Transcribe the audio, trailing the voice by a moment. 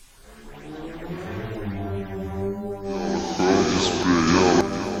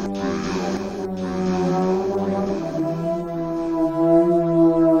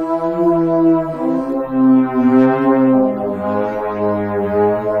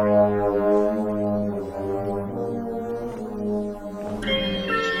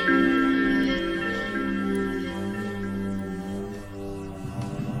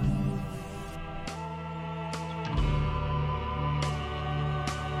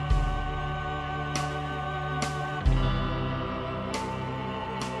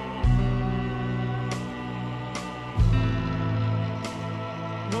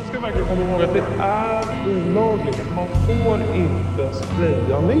verkligen komma ihåg att det är olagligt. Man får inte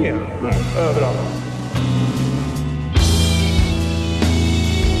spraya ner överallt.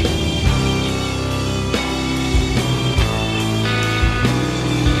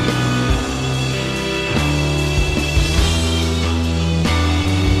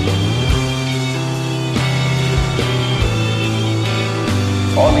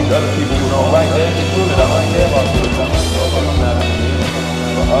 All these other people who don't like that, they really don't like that about this.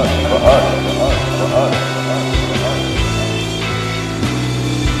 For us.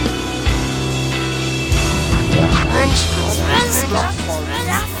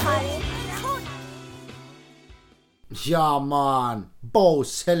 Yeah, man. Bo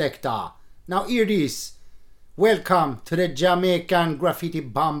Selecta. Now hear this. Welcome to the Jamaican Graffiti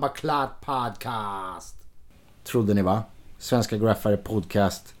Bamba Clad Podcast. Trodde ni va? Svenska Graffare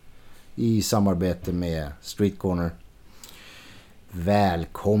Podcast i samarbete med Street Corner.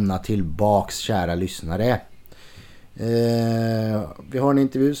 Välkomna tillbaks, kära lyssnare. Vi har en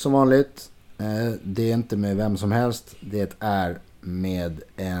intervju som vanligt. Det är inte med vem som helst. Det är med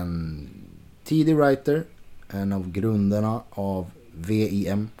en tidig writer. En av grundarna av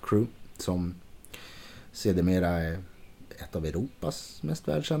VIM Crew. Som sedermera är ett av Europas mest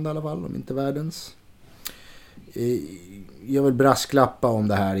välkända i alla fall. Om inte världens. Jag vill brasklappa om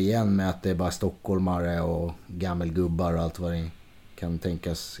det här igen med att det är bara stockholmare och gammelgubbar och allt vad det kan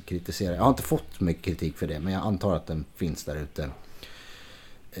tänkas kritisera. Jag har inte fått mycket kritik för det, men jag antar att den finns där ute.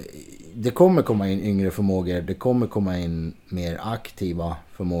 Det kommer komma in yngre förmågor, det kommer komma in mer aktiva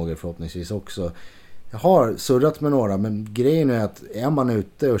förmågor förhoppningsvis också. Jag har surrat med några, men grejen är att är man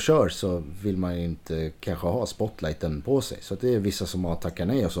ute och kör så vill man inte kanske ha spotlighten på sig. Så det är vissa som har tackat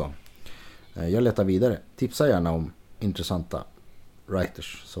nej och så. Jag letar vidare. Tipsa gärna om intressanta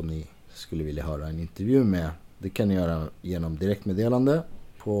writers som ni skulle vilja höra en intervju med. Det kan ni göra genom direktmeddelande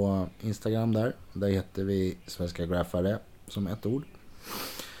på Instagram där. Där heter vi Svenska Graffare som ett ord.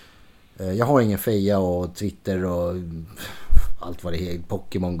 Jag har ingen Feja och Twitter och allt vad det är,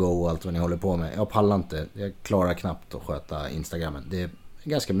 Pokémon Go och allt vad ni håller på med. Jag pallar inte. Jag klarar knappt att sköta Instagrammen. Det är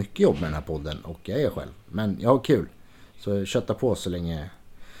ganska mycket jobb med den här podden och jag är själv. Men jag har kul. Så kötta på så länge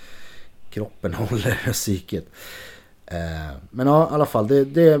kroppen håller psyket. Men ja, i alla fall,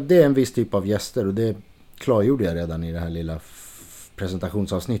 det är en viss typ av gäster och det klargjorde jag redan i det här lilla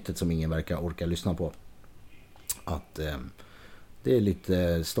presentationsavsnittet som ingen verkar orka lyssna på. Att det är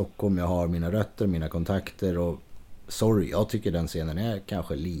lite Stockholm, jag har mina rötter, mina kontakter och sorry, jag tycker den scenen är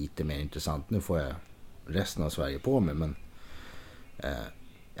kanske lite mer intressant. Nu får jag resten av Sverige på mig, men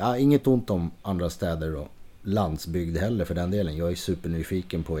inget ont om andra städer och landsbygd heller för den delen. Jag är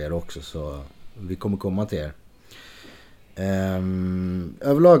supernyfiken på er också, så vi kommer komma till er.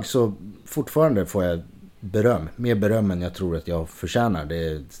 Överlag så fortfarande får jag beröm. Mer beröm än jag tror att jag förtjänar. Det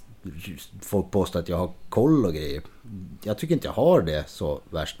är, folk påstår att jag har koll och grejer. Jag tycker inte jag har det så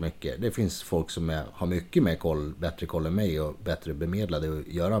värst mycket. Det finns folk som har mycket mer koll, bättre koll än mig och bättre bemedlade att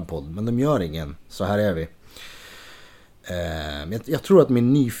göra en podd. Men de gör ingen. Så här är vi. Jag tror att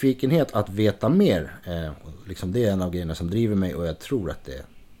min nyfikenhet att veta mer liksom det är en av grejerna som driver mig och jag tror att det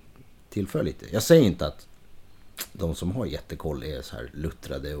tillför lite. Jag säger inte att de som har jättekoll är så här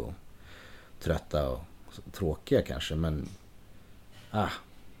luttrade och trötta och tråkiga kanske, men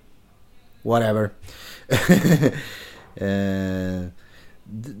whatever.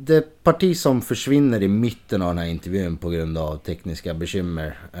 Det parti som försvinner i mitten av den här intervjun på grund av tekniska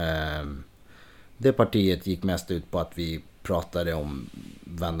bekymmer, det partiet gick mest ut på att vi pratade om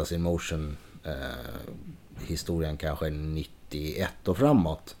Vandals in Motion historien kanske 91 och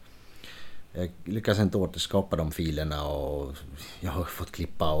framåt. Jag lyckas inte återskapa de filerna och jag har fått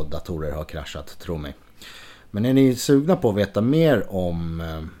klippa och datorer har kraschat, tro mig. Men är ni sugna på att veta mer om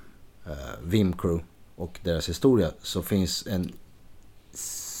VIM Crew och deras historia så finns en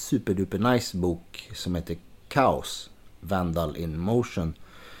superduper nice bok som heter Kaos, Vandal in Motion.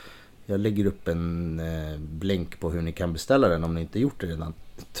 Jag lägger upp en länk på hur ni kan beställa den om ni inte gjort det redan.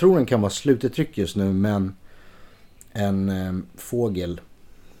 Jag tror den kan vara slutetryck just nu, men en fågel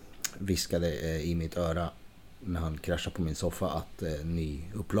viskade i mitt öra när han kraschade på min soffa att ny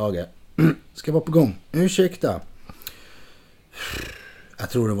upplaga ska vara på gång. Ursäkta. Jag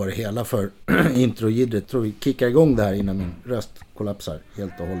tror det var det hela för intro-gidret. Tror vi kickar igång det här innan min röst kollapsar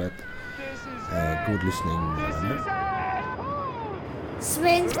helt och hållet. God lyssning.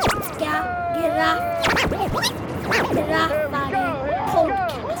 Svenska Graffare Podcast.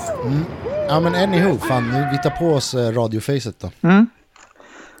 Ja, men anyhow, fan, vi tar på oss radiofacet då.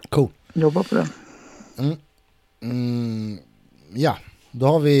 Cool. Jobba på det. Ja, då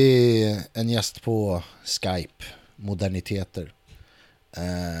har vi en gäst på Skype. Moderniteter.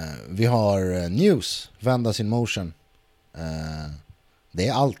 Vi har News, Vendas in Motion. Det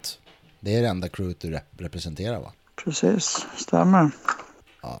är allt. Det är det enda crewet du representerar, va? Precis, stämmer.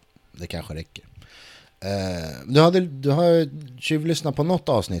 Ja, det kanske räcker. Du har tjuvlyssnat på något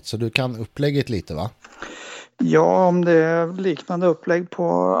avsnitt så du kan upplägget lite, va? Ja, om det är liknande upplägg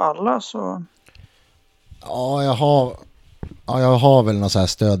på alla så... Ja, jag har väl några så här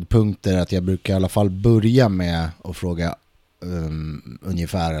stödpunkter att jag brukar i alla fall börja med att fråga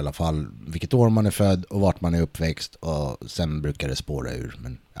ungefär i alla fall vilket år man är född och vart man är uppväxt, och sen brukar det spåra ur,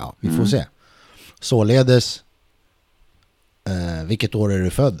 men ja, vi får se. Således, vilket år är du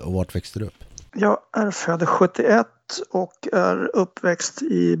född och vart växte du upp? Jag är född 71 och är uppväxt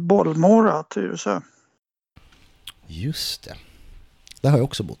i Bollmora, Tyresö. Just det. Där har jag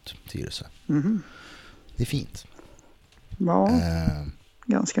också bott, Tyresö. Mm. Det är fint. Ja,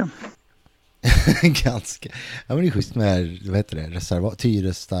 ganska. Ganska. Ja, men det är schysst med, vad heter det, reservat,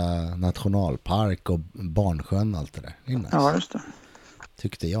 Tyresta nationalpark och Barnsjön och allt det där. Det är nice. Ja, just det.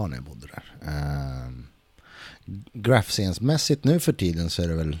 Tyckte jag när jag bodde där. Grafscensmässigt nu för tiden så är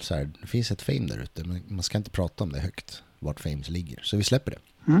det väl så här, det finns ett fame där ute, men man ska inte prata om det högt, vart fames ligger. Så vi släpper det.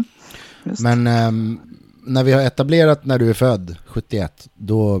 Men när vi har etablerat när du är född 71,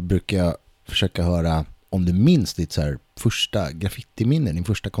 då brukar jag försöka höra om du minns ditt så här första graffitiminne, din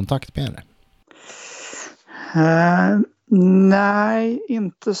första kontakt med det. Nej,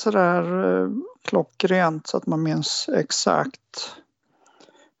 inte sådär klockrent så att man minns exakt.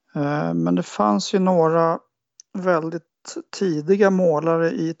 Men det fanns ju några väldigt tidiga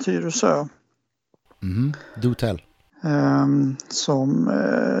målare i Tyresö. Do tell. Som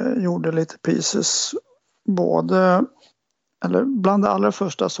gjorde lite pieces. Bland det allra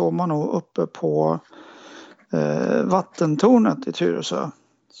första såg man nog uppe på vattentornet i Tyresö.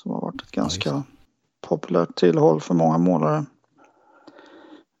 Som har varit ett ganska populärt tillhåll för många målare.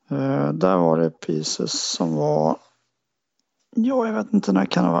 Där var det pieces som var, jag vet inte när det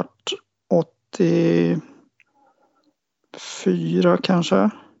kan ha varit, 84 kanske.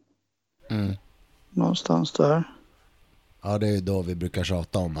 Någonstans där. Ja, det är ju då vi brukar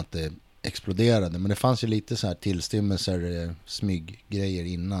tjata om att det exploderade. Men det fanns ju lite så här tillstymmelser, smyggrejer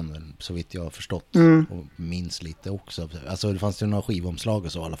innan, så vitt jag har förstått. Och minns lite också. Alltså det fanns ju några skivomslag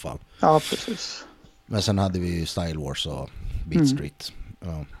och så i alla fall. Ja, precis. Men sen hade vi ju Style Wars och Beat Street.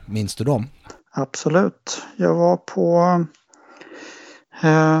 Ja. Minns du dem? Absolut. Jag var på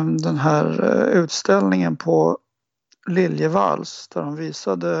den här utställningen på Liljevalchs där de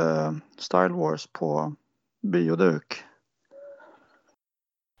visade Style Wars på bioduk.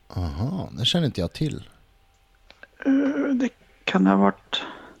 Aha, det känner inte jag till. Det kan ha varit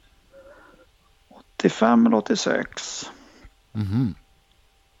 85 eller 86.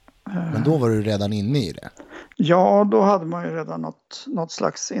 Men då var du redan inne i det? Ja, då hade man ju redan något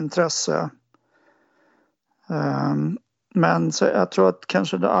slags intresse. Men så jag tror att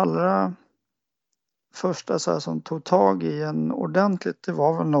kanske det allra första så här, som tog tag i en ordentligt, det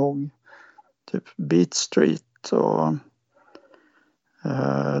var väl nog typ Beat Street och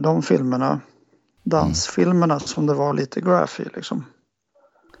de filmerna, dansfilmerna som det var lite graph i liksom.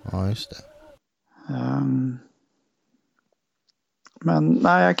 Ja, just det. Men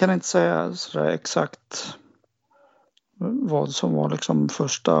nej, jag kan inte säga så där exakt vad som var liksom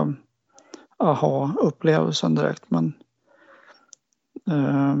första aha-upplevelsen direkt, men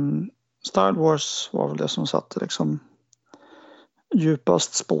Style Wars var väl det som satte liksom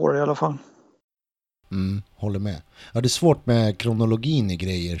djupast spår i alla fall. Håller med. Ja, det är svårt med kronologin i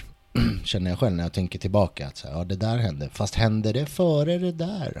grejer känner jag själv när jag tänker tillbaka att ja, det där hände, fast hände det före det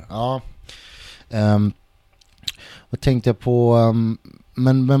där? Ja. Och tänkte jag på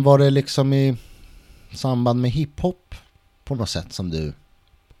men var det liksom i samband med hiphop på något sätt som du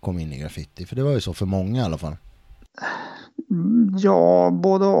kom in i graffiti? För det var ju så för många i alla fall. Ja,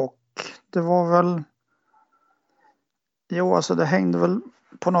 både och. Det var väl, jo alltså det hängde väl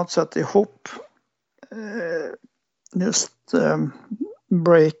på något sätt ihop just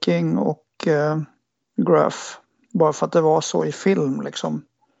breaking och graph, bara för att det var så i film liksom.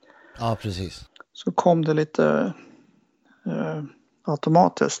 Ja, precis. Så kom det lite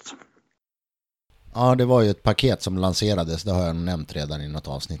automatiskt. Ja, det var ju ett paket som lanserades, det har jag nämnt redan i något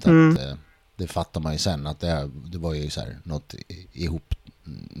avsnitt att det fattar man ju sen att det var ju så här något ihop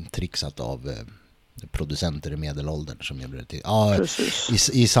trixat av producenter i medelåldern som gjorde det till. Ja,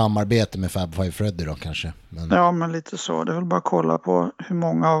 i samarbete med Fab Five Freddy då kanske. Men... Ja, men lite så. Det är väl bara att kolla på hur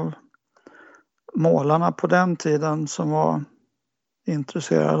många av målarna på den tiden som var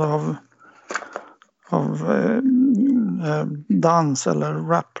intresserade av dans eller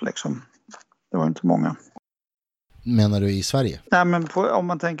rap liksom. Det var inte många. Menar du i Sverige? Nej, men om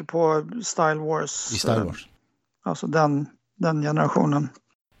man tänker på Style Wars. I Style Wars? Alltså den generationen.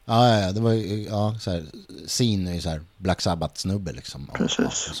 Ja, det var ju så här, Scene är ju så här Black Sabbath-snubbe liksom.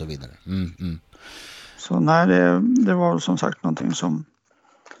 Precis. Och så vidare. Så nej, det var väl som sagt någonting som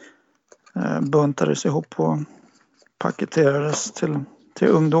buntades ihop och paketerades till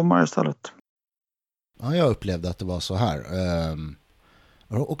ungdomar istället. Ja, jag upplevde att det var så här.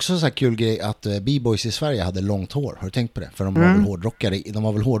 Det var också så här kul grej att B-boys i Sverige hade långt hår. Har du tänkt på det? För de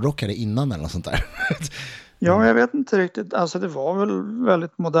var väl hårdrockare innan eller något sånt där. Ja, jag vet inte riktigt. Alltså det var väl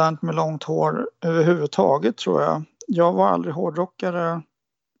väldigt modernt med långt hår överhuvudtaget tror jag. Jag var aldrig hårdrockare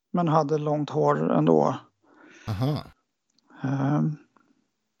men hade långt hår ändå. Aha.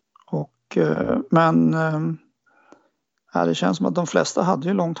 Men det känns som att de flesta hade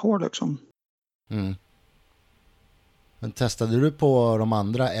ju långt hår liksom. Mm. Men testade du på de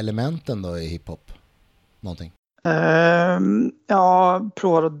andra elementen då i hiphop? Någonting? Jag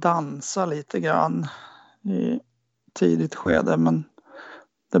provade att dansa lite grann i tidigt skede, men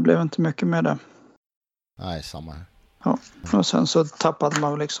det blev inte mycket med det. Nej, samma här. Ja, och sen så tappade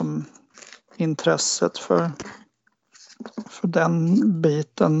man liksom intresset för den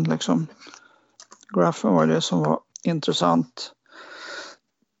biten liksom. Graffen var det som var intressant.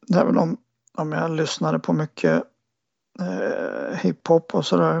 Även om jag lyssnade på mycket hiphop och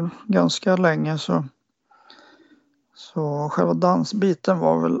sådär ganska länge så själva dansbiten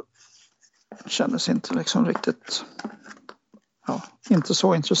var väl kändes inte liksom riktigt inte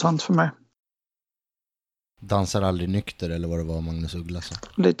så intressant för mig. Dansar aldrig nykter eller vad det var Magnus Uggla sa.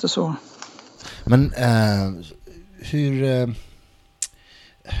 Lite så. Men hur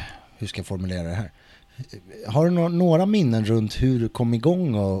ska jag formulera det här? Har du några minnen runt hur du kom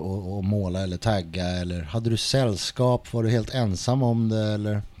igång och måla eller tagga? Eller hade du sällskap? Var du helt ensam om det?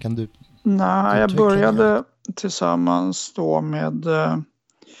 Eller kan du... Nej, jag började tillsammans då med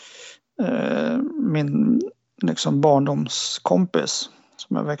min liksom barndomskompis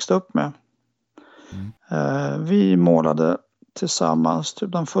som jag växte upp med. Vi målade tillsammans.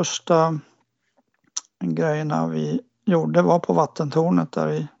 Typ de första grejerna vi gjorde var på vattentornet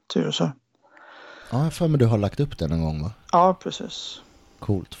där i Tyresö. Ja, jag för mig du har lagt upp den en gång va? Ja, precis.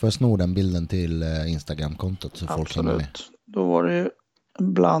 Coolt. Får jag sno den bilden till Instagram-kontot så folk kan vara med? Då var det ju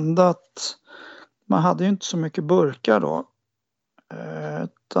blandat. Man hade ju inte så mycket burkar då.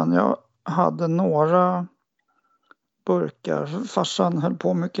 Utan jag hade några burkar. Farsan höll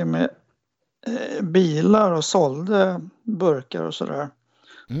på mycket med bilar och sålde burkar och sådär.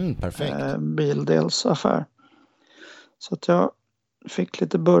 Perfekt. Bildelsaffär. Så att jag fick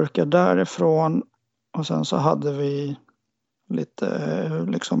lite burkar därifrån. Och sen så hade vi lite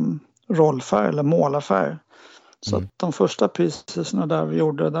liksom rollfärg eller målarfärg. Så att de första piecesna där vi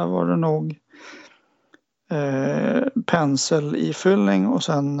gjorde, där var det nog penselifyllning och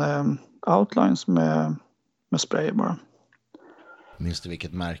sen outlines med spray bara. Minns du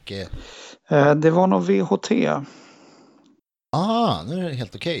vilket märke? Det var nog VHT. Nu är det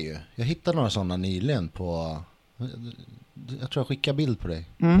helt okej ju. Jag hittade några sådana nyligen på... Jag tror jag skickade bild på dig.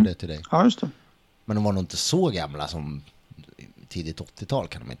 På det till dig. Ja, just det. Men de var nog inte så gamla som tidigt 80-tal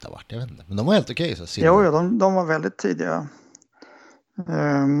kan de inte ha varit. Jag vet inte. Men de var helt okej. Jo, de var väldigt tidiga.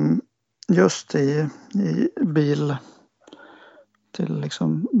 Just i bil till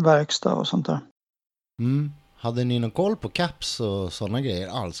liksom verkstad och sånt där. Hade ni någon koll på caps och sådana grejer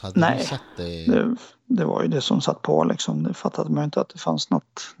alls? Nej, ni sett det? Det var ju det som satt på liksom. Det fattade man ju inte att det fanns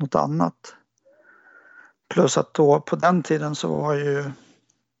något annat. Plus att då på den tiden så var ju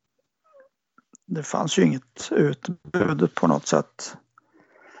det fanns ju inget utbud på något sätt.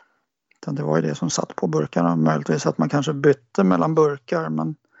 Utan det var ju det som satt på burkarna. Möjligtvis att man kanske bytte mellan burkar.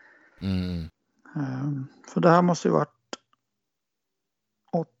 Men, för det här måste ju varit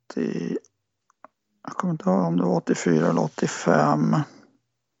 80... Jag kommer inte ihåg om det var 84 eller 85.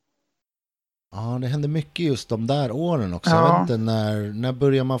 Ja, det hände mycket just de där åren också. Ja. Jag vet inte, när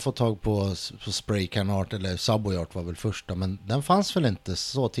började man få tag på spray can art eller Subway art var väl första. Men den fanns väl inte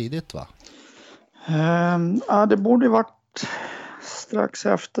så tidigt va? Ja, det borde ju varit strax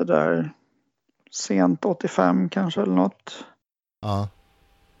efter där. Sent 85 kanske eller något. Ja.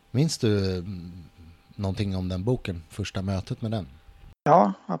 Minns du någonting om den boken? Första mötet med den?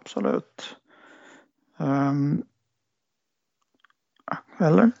 Ja, absolut.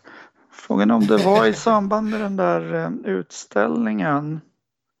 Eller? Frågan om det var i samband med den där utställningen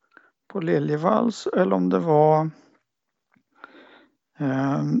på Liljevalchs eller om det var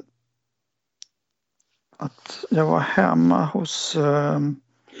att jag var hemma hos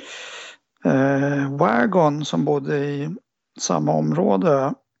Wagon som bodde i samma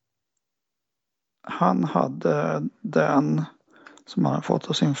område han hade den som han hade fått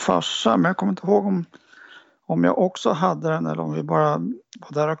av sin farsa. Men jag kommer inte ihåg om jag också hade den eller om vi bara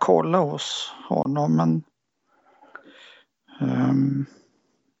var där och kollade hos honom. Men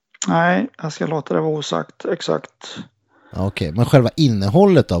nej, jag ska låta det vara osagt exakt. Okej, men själva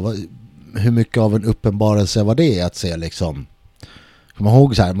innehållet då? Hur mycket av en uppenbarelse var det att se liksom? Kommer man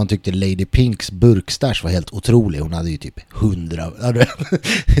ihåg så här, man tyckte Lady Pinks burkstash var helt otrolig. Hon hade ju typ 100.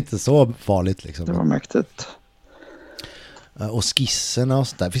 Inte så farligt liksom. Det var mäktigt. Och skisserna och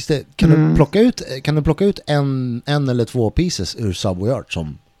sådär. Finns det, kan du plocka ut en eller två pieces ur Subway Art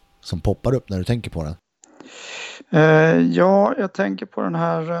som poppar upp när du tänker på den? Ja, jag tänker på den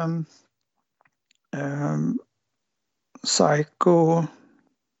här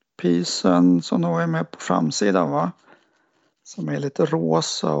Psycho-pisen som nog är med på framsidan, va? Som är lite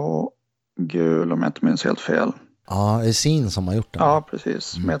rosa och gul om jag inte minns helt fel. Ja, det är Sin som har gjort den. Ja,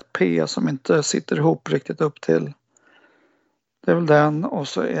 precis. Med ett P som inte sitter ihop riktigt upp till. Det är väl den, och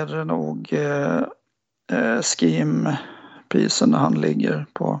så är det nog Scheme-pisen när han ligger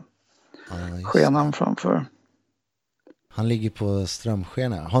på skenan framför. Han ligger på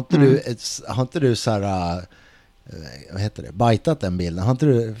strömskena. Har inte du så här, vad heter det, bajtat den bilden? Har inte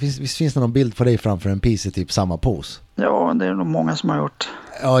du, visst finns det någon bild på dig framför en piece i typ samma pose? Ja, det är nog många som har gjort.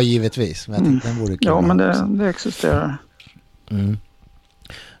 Ja, givetvis. Men jag tänkte den borde kunna. Ja, men det existerar.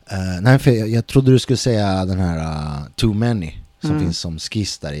 Nej, för jag trodde du skulle säga den här Too Many som finns som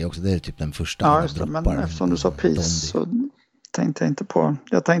skiss där i också. Det är typ den första. Ja, just det. Men eftersom du sa piece så tänkte jag inte på.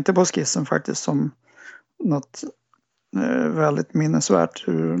 Jag tänkte på skissen faktiskt som något väldigt minnesvärt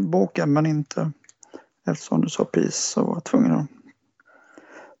ur boken, men inte eftersom du sa piece så var jag tvungen att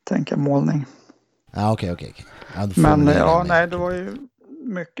tänka målning. Ja, okej. Ja, men ja, nej, det var ju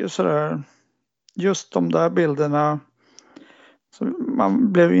mycket sådär, just de där bilderna, så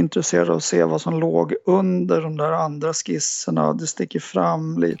man blev ju intresserad av att se vad som låg under de där andra skisserna. Det sticker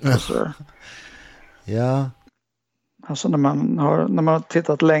fram lite och sådär. Ja. Alltså när man har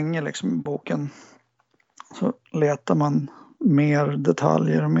tittat länge liksom i boken så letar man mer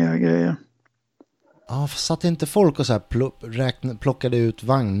detaljer och mer grejer. Ja, satt inte folk och så här plockade ut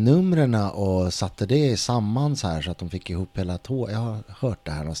vagnnumren och satte det samman så här så att de fick ihop hela Jag har hört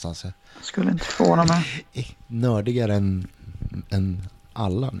det här någonstans. Jag skulle inte förvåna mig. Nördigare än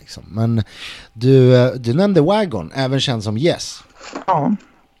alla liksom. Men du nämnde Wagon, även känd som Yes. Ja.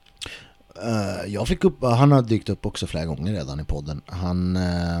 Jag fick upp, han har dykt upp också flera gånger redan i podden. Han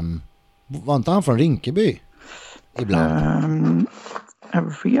var inte han från Rinkeby ibland?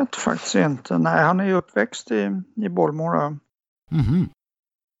 Jag vet faktiskt inte. Nej, han är ju uppväxt i Bollmora.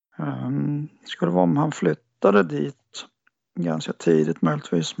 Skulle vara om han flyttade dit ganska tidigt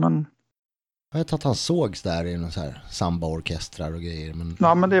möjligtvis, men jag vet att han sågs där i någon så här samba-orkestrar och grejer. Men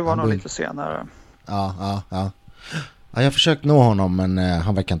ja, men det var nog lite senare. Ja. Jag har försökt nå honom, men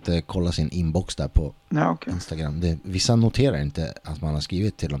han verkar inte kolla sin inbox där på Instagram. Vissa noterar inte att man har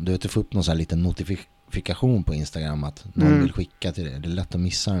skrivit till dem. Du vet, du får upp någon så här liten notifikation på Instagram att någon vill skicka till det. Det är lätt att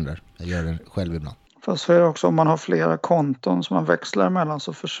missa den där. Jag gör det själv ibland. Fast för också om man har flera konton som man växlar mellan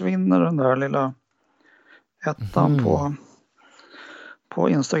så försvinner den där lilla ettan på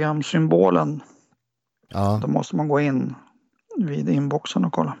Instagram-symbolen. Ja. Då måste man gå in vid inboxen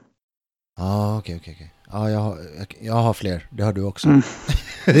och kolla. Ja, okej. Ja, jag har fler. Det har du också.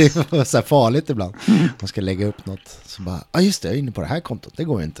 Det är så här farligt ibland. Man ska lägga upp något så bara, just det, jag är inne på det här kontot. Det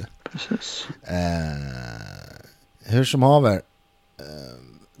går ju inte. Precis. Hur som haver.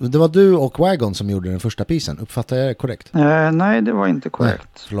 Det var du och Wagon som gjorde den första pisen. Uppfattar jag det korrekt? Nej, det var inte korrekt.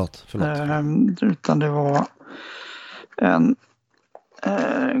 Nej, förlåt. Utan det var en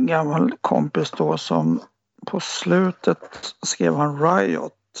gammal kompis då som på slutet skrev han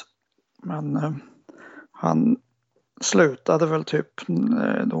Riot. Men han slutade väl typ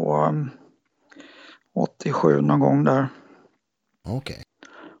då 87 någon gång där. Okej.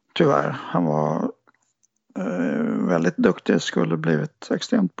 Tyvärr. Han var väldigt duktig, skulle blivit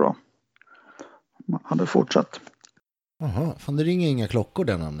extremt bra. Man hade fortsatt. Jaha, fan det ringer inga klockor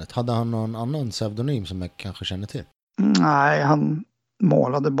det namnet. Hade han någon annan pseudonym som jag kanske känner till? Nej, han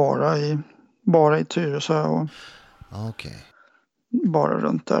målade bara i Tyresö och bara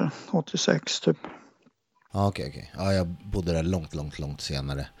runt där 86 typ. Okej. Ja, jag bodde där långt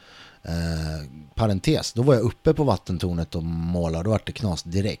senare. Parentes, då var jag uppe på vattentornet och målade. Då var det knas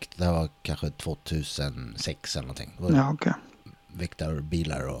direkt. Det var kanske 2006 eller någonting. Ja, okej.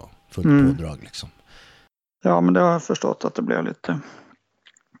 Väktarbilar och fullt pådrag liksom. Ja, men det har jag förstått att det blev lite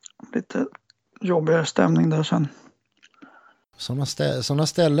jobbigare stämning där sen. Såna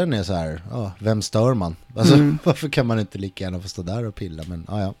ställen är så här, vem stör man? Alltså, varför kan man inte lika gärna få stå där och pilla? Men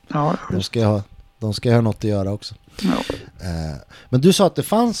ja. Ja, De ska ha De ska ha något att göra också. Ja. Men du sa att det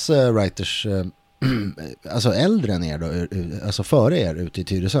fanns writers alltså äldre än er då, alltså före er ute i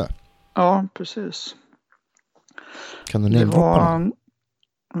Tyresö. Ja, precis. Kan du nämna någon?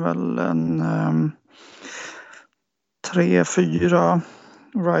 Väl en 3-4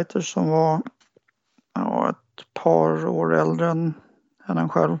 writers som var ett par år äldre än en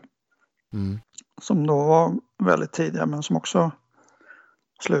själv. Som då var väldigt tidiga men som också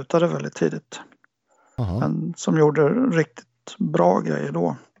slutade väldigt tidigt. Men som gjorde riktigt bra grejer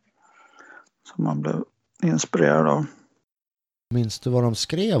då. Som man blev inspirerad av. Minns du vad de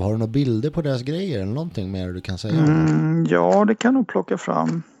skrev? Har du några bilder på deras grejer eller någonting mer du kan säga? Ja, det kan nog plocka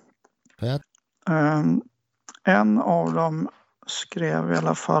fram. En av dem skrev i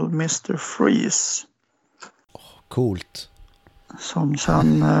alla fall Mr. Freeze. Coolt. Som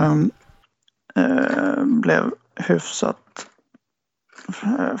sen blev hyfsat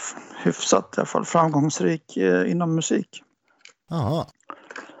i alla fall framgångsrik inom musik. Aha.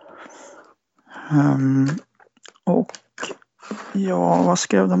 Och ja, vad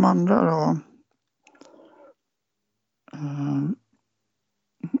skrev de andra då?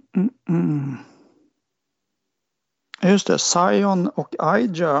 Just det, Zion och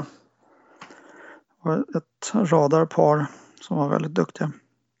Aija var ett radarpar som var väldigt duktiga.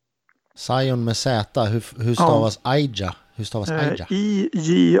 Zion med Z, hur stavas Aija? Hur stavas Aija?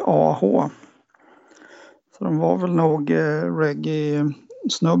 I-J-A-H. Så de var väl nog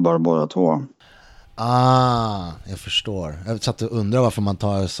reggae-snubbar båda två. Jag förstår. Jag satt och undrar varför man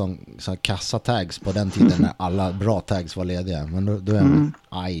tar sån kassatags på den tiden när alla bra tags var lediga. Men då är man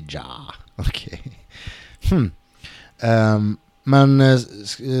Aija. Okej. Men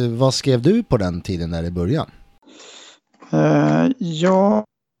vad skrev du på den tiden där i början? Jag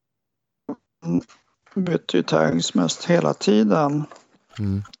bytte ju tags mest hela tiden.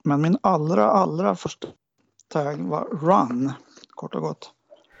 Men min allra första tag var Run, kort och gott.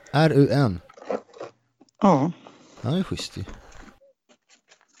 R-U-N? Ja. Ja, det är schysst.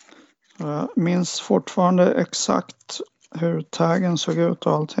 Jag minns fortfarande exakt hur taggen såg ut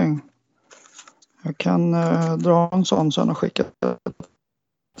och allting. Jag kan dra en sån sen och skicka.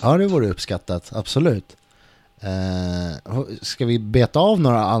 Ja, det vore uppskattat. Absolut. Ska vi beta av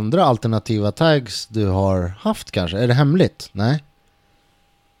några andra alternativa tags du har haft kanske? Är det hemligt? Nej.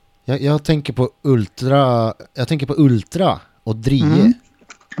 Jag tänker på Ultra. Jag tänker på Ultra och Drie.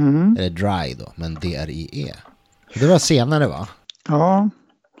 Eller Dry då, men D-R-I-E. Det var senare, va? Ja,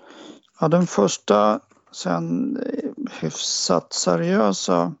 den första sen hyfsat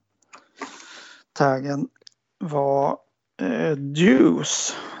seriösa taggen var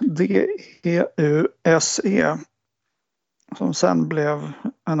Deuce, D-E-U-S-E, som sen blev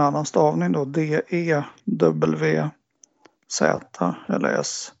en annan stavning då, D-E-W-Z eller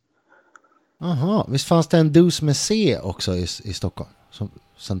S. Aha, visst fanns det en Deuce med C också i Stockholm? Som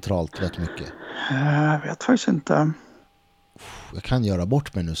centralt rätt mycket. Jag vet faktiskt inte. Jag kan göra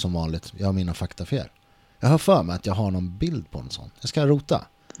bort mig nu som vanligt. Jag har mina faktafel. Jag har för mig att jag har någon bild på en sån. Jag ska rota.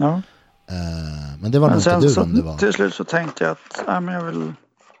 Ja. Men det var nog inte du om det var. Till slut så tänkte jag att jag vill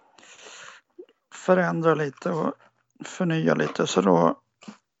förändra lite och förnya lite. Så då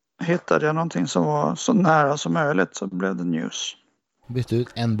hittade jag någonting som var så nära som möjligt, så blev det News. Bytte ut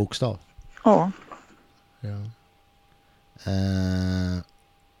en bokstav? Ja.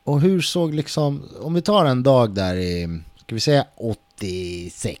 Och hur såg liksom, om vi tar en dag där i, ska vi säga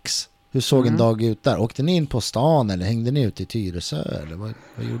 86, hur såg en dag ut där? Åkte ni in på stan eller hängde ni ut i Tyresö eller vad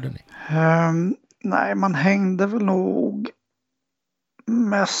gjorde ni? Nej, man hängde väl nog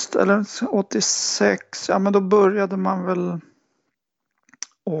mest, eller 86, ja men då började man väl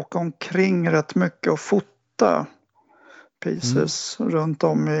åka omkring rätt mycket och fota pieces runt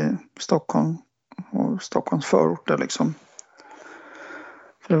om i Stockholm och Stockholms förorter liksom.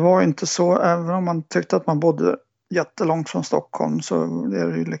 För det var inte så, även om man tyckte att man bodde jättelångt från Stockholm, så är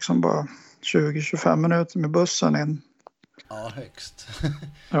det ju liksom bara 20-25 minuter med bussen in. Ja, högst.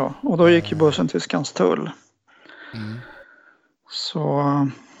 Ja, och då gick ju bussen till Skanstull. Så,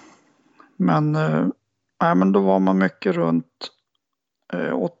 men då var man mycket runt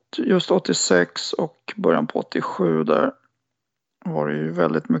just 86 och början på 87 där var det ju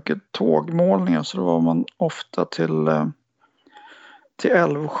väldigt mycket tågmålningar, så då var man ofta till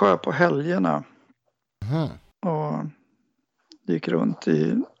Älvsjö på helgerna. Och gick runt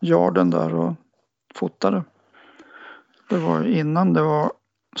i yarden där och fotade. Det var innan det var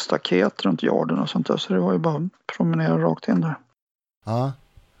staket runt yarden och sånt där, så det var ju bara promenera rakt in där. Ja.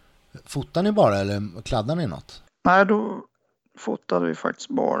 Fotade ni bara eller kladdade ni något? Nej, då fotade vi faktiskt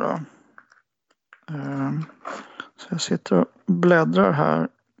bara. Så jag sitter och bläddrar här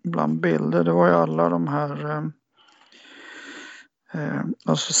bland bilder. Det var ju alla de här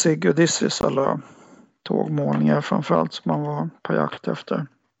alltså Sigge och Dissys alla tågmålningar framförallt som man var på jakt efter.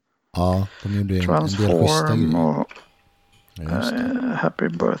 Ja, de gjorde ju en del schyssta Transform grejer. och Happy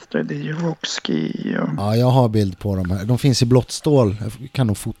Birthday DJ Rockski. Och... Ja, jag har bild på dem här. De finns i blått stål. Jag kan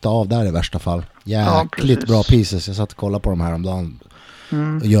nog fota av där i värsta fall. Jäkligt bra pieces. Jag satt och kollade på dem här om dagen.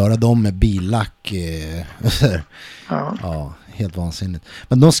 Och göra dem med billack. Ja, helt vansinnigt.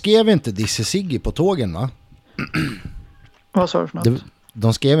 Men de skrev inte Dizzy Siggy på tågen, va? Vad sa du för något?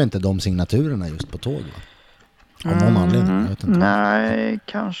 De skrev inte de signaturerna just på tåg, va? Av någon anledning. Jag vet inte. Nej,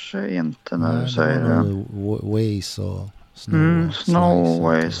 kanske inte när du säger det. Ways och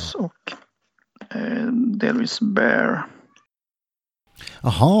Snowways och delvis Bear.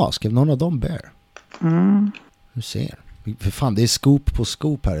 Aha, skrev någon av dem Bear? Du ser. För fan, det är scoop på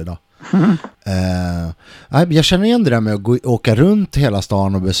scoop här idag. Jag känner igen det där med att åka runt hela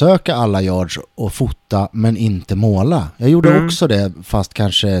stan och besöka alla yards och fota men inte måla. Jag gjorde också det, fast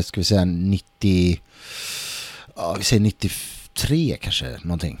kanske ska vi säga 93 kanske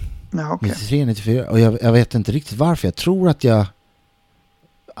någonting. Ja, okay. 93, 94. Och jag vet inte riktigt varför. Jag tror att jag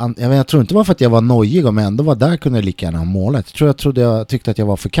tror inte det var för att jag var nojig om jag ändå var där kunde jag lika gärna ha målat. Jag tyckte att jag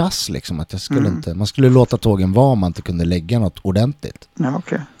var för kass liksom, att jag skulle inte, man skulle låta tågen vara om man inte kunde lägga något ordentligt. Ja,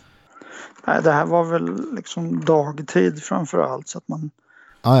 okej. Nej, det här var väl liksom dagtid framförallt, så att man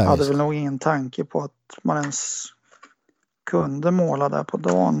hade väl nog ingen tanke på att man ens kunde måla där på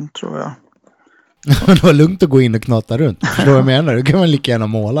dagen, tror jag. Det var lugnt att gå in och knata runt. Förstår du vad jag menar? Då kan man lika gärna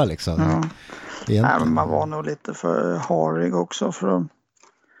måla liksom. Ja. Nej, men man var nog lite för harig också för att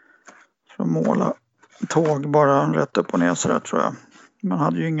måla tåg bara rätt upp och ner så där, tror jag. Man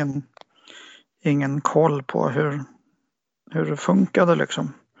hade ju ingen koll på hur det funkade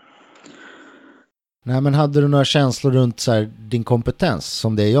liksom. Nej, men hade du några känslor runt så här, din kompetens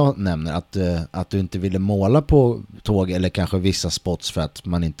som det jag nämner, att du inte ville måla på tåg eller kanske vissa spots för att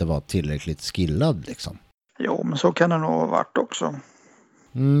man inte var tillräckligt skillad liksom? Jo, men så kan det nog ha varit också.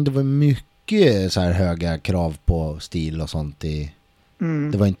 Det var mycket så här höga krav på stil och sånt i...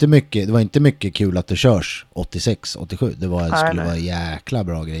 Det var inte mycket kul att det körs 86, 87. Det skulle vara jäkla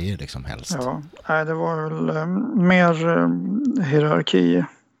bra grejer liksom helst. Ja, nej, det var väl mer hierarki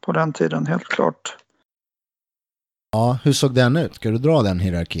på den tiden, helt klart. Ja, hur såg den ut? Ska du dra den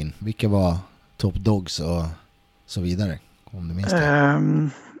hierarkin? Vilka var top dogs och så vidare? Om du minns det.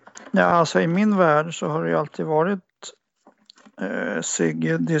 Ja, alltså i min värld så har det ju alltid varit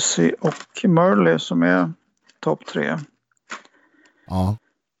Sigge, Dizzy och Murley som är topp 3. Ja.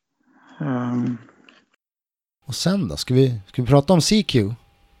 Och sen då? Ska vi prata om CQ?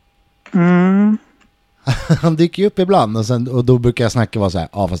 Han dyker ju upp ibland och då brukar jag snacka vara så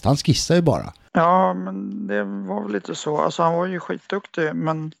här, fast han skissar ju bara. Ja, men det var väl lite så. Alltså han var ju skitduktig,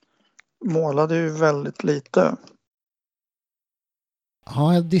 men målade ju väldigt lite.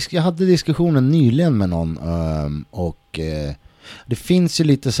 Ja, jag hade diskussionen nyligen med någon och det finns ju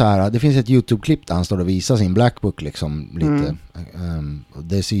lite så här, det finns ett YouTube-klipp där han står och visar sin Blackbook liksom lite.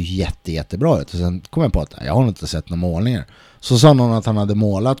 Det ser ju jättebra ut. Och sen kom jag på att jag har inte sett några målningar. Så sa någon att han hade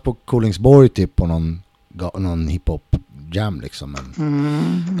målat på Kolingsborg typ på någon hiphop jam liksom, men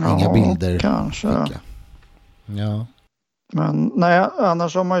inga bilder kanske. Ja. Men nej,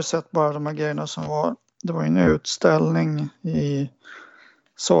 annars har man ju sett bara de här grejerna som det var en utställning i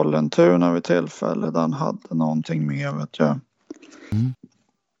Sollentuna vid tillfälle där han hade någonting med, vet jag.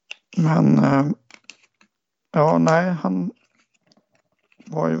 Men han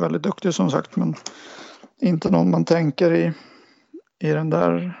var ju väldigt duktig som sagt, men inte någon man tänker i den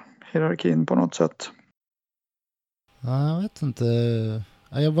där hierarkin på något sätt. Ja, jag vet inte.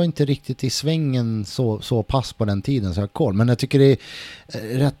 Jag var inte riktigt i svängen så pass på den tiden så jag har koll. Men jag tycker det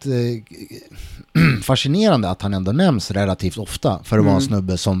är rätt fascinerande att han ändå nämns relativt ofta för att vara en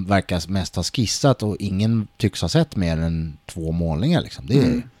snubbe som verkar mest ha skissat och ingen tycks ha sett mer än 2 målningar liksom. Det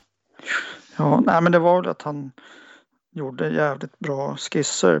är... Ja, nej, men det var väl att han gjorde jävligt bra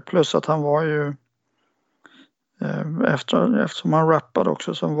skisser, plus att han var ju eftersom han rappade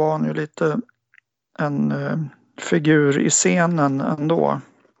också så var han ju lite en figur i scenen ändå.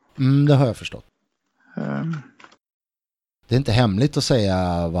 Det har jag förstått. Det är inte hemligt att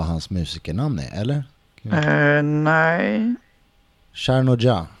säga vad hans musikernamn är, eller? Nej.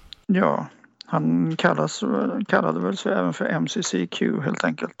 Chernoja. Ja, han kallade väl sig även för MCCQ helt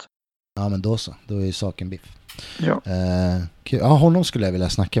enkelt. Ja, men då så. Då är ju saken biff. Ja. Ja, honom skulle jag vilja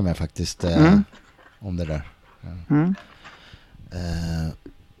snacka med faktiskt om det där.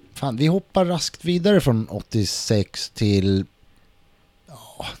 Fan, vi hoppar raskt vidare från 86 till...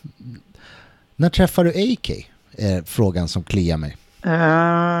 när träffar du AK? Är frågan som kliar mig.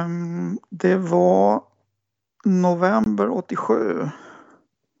 Det var november 87.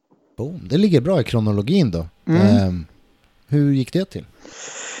 Boom. Det ligger bra i kronologin då. Hur gick det till?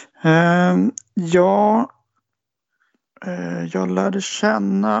 Jag lärde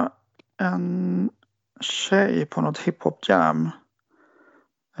känna en tjej på något hiphop jam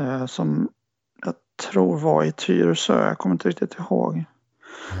som jag tror var i Tyresö. Jag kommer inte riktigt ihåg.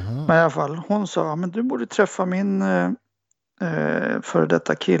 Men i alla fall, hon sa, men du borde träffa min för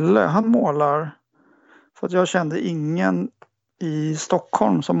detta kille. Han målar. För att jag kände ingen i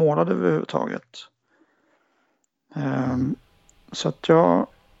Stockholm som målade överhuvudtaget. Så att jag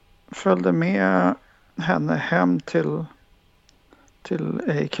följde med henne hem till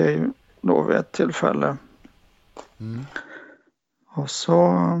AK då vid ett tillfälle. Och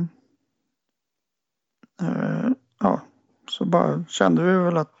så så bara kände vi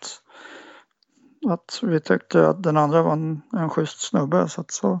väl att vi tyckte att den andra var en schysst snubbe, så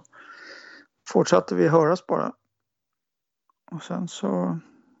att så fortsatte vi höras bara. Och sen så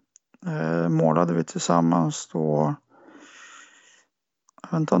målade vi tillsammans då.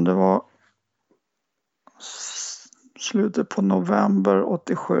 Jag vet inte om det var slutet på november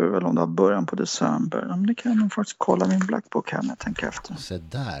 87 eller om det var början på december. Men det kan jag nog faktiskt kolla min Blackbook här när jag tänker efter. Så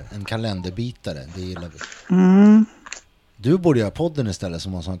där, en kalenderbitare, det gillar vi. Du borde göra podden istället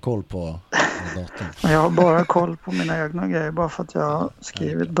som har sån koll på datum. Jag har bara koll på mina egna grejer bara för att jag har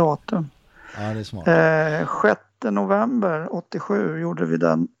skrivit datum. Ja, det är smart. 6 november 87 gjorde vi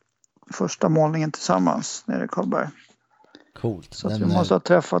den första målningen tillsammans nere i Karlberg. Coolt. Så att vi måste ha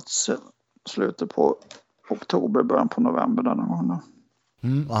träffats slutet på oktober, början på november denna gång.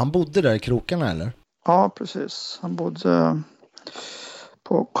 Och han bodde där i krokarna eller? Ja, precis. Han bodde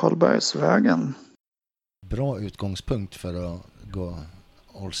på Karlbergsvägen. Bra utgångspunkt för att gå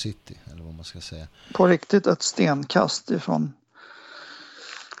All City, eller vad man ska säga. På riktigt ett stenkast ifrån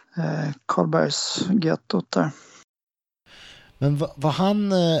Karlbergsgettot där. Men var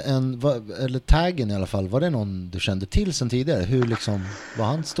han eller Taggen i alla fall, var det någon du kände till sedan tidigare? Hur liksom, var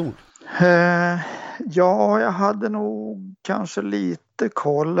han stor? Ja, jag hade nog kanske lite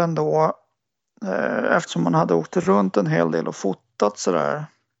koll ändå. Eftersom man hade åkt runt en hel del och fotat sådär.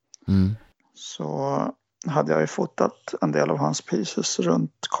 Så hade jag ju fotat en del av hans pieces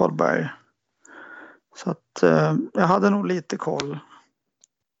runt Karlberg. Så att jag hade nog lite koll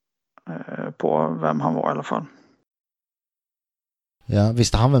på vem han var i alla fall. Ja,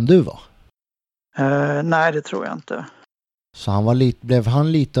 visste han vem du var? Nej, det tror jag inte. Så han var blev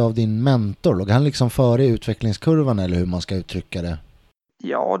han lite av din mentor? Låg han liksom före utvecklingskurvan eller hur man ska uttrycka det?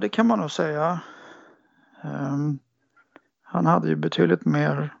 Ja, det kan man nog säga. Han hade ju betydligt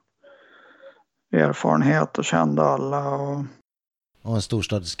mer erfarenhet och kände alla. Och en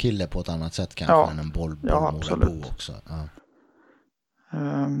storstadskille på ett annat sätt kanske än en bollmålarbo också. Ja.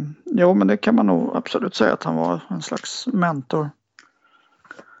 Jo, men det kan man nog absolut säga att han var en slags mentor.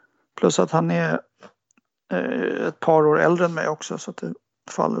 Plus att han är ett par år äldre än mig också, så att det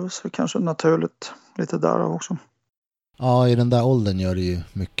faller så kanske naturligt lite där också. Ja, i den där åldern gör det ju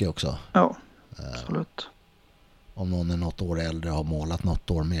mycket också. Ja, absolut. Om någon är något år äldre och har målat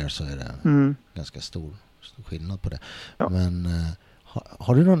något år mer så är det ganska stor skillnad på det. Ja. Men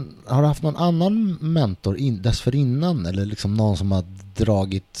har du haft någon annan mentor dessförinnan eller liksom någon som har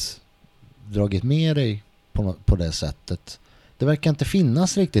dragit med dig på det sättet? Det verkar inte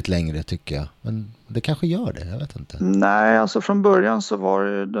finnas riktigt längre tycker jag. Men det kanske gör det, jag vet inte. Nej, alltså från början så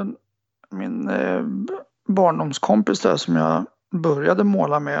var det min barndomskompis där som jag började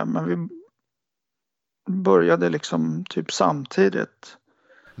måla med. Men vi började liksom typ samtidigt.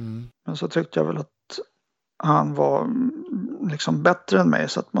 Men så tyckte jag väl att han var liksom bättre än mig.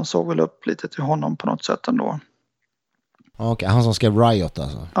 Så att man såg väl upp lite till honom på något sätt ändå. Okej, han som skrev Riot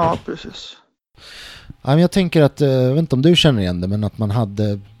alltså? Ja, precis. Jag tänker att, jag vet inte om du känner igen det, men att man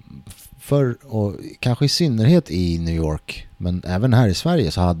hade förr, och kanske i synnerhet i New York, men även här i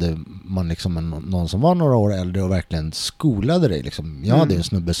Sverige så hade man liksom någon som var några år äldre och verkligen skolade dig. Liksom. Jag hade en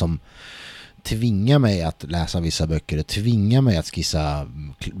snubbe som tvingade mig att läsa vissa böcker och tvingade mig att skissa,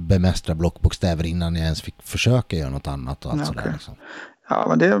 bemästra blockbokstäver innan jag ens fick försöka göra något annat och allt sådär. Liksom.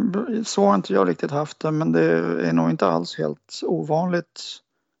 Ja, men så har inte jag riktigt haft det, men det är nog inte alls helt ovanligt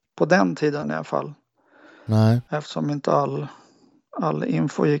på den tiden i alla fall. Nej. Eftersom inte all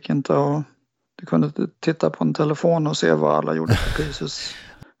info gick inte och du kunde titta på en telefon och se vad alla gjorde för pieces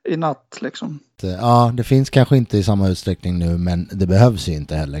i natt liksom. Ja, det finns kanske inte i samma utsträckning nu, men det behövs ju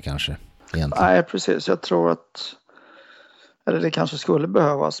inte heller kanske. Egentligen. Nej, precis. Jag tror att det kanske skulle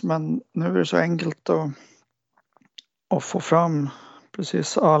behövas, men nu är det så enkelt att få fram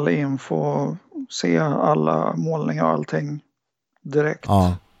precis all info och se alla målningar och allting direkt.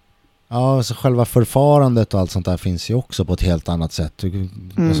 Ja, så själva förfarandet och allt sånt där finns ju också på ett helt annat sätt.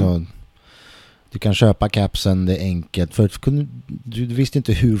 Du kan köpa capsen, det är enkelt. För du visste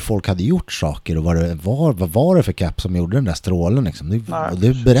inte hur folk hade gjort saker och vad var det för cap som gjorde den där strålen. Liksom.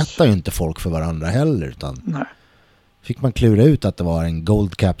 Det berättar ju inte folk för varandra heller. Utan fick man klura ut att det var en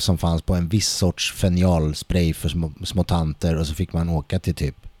gold cap som fanns på en viss sorts fenialspray för små tanter. Och så fick man åka till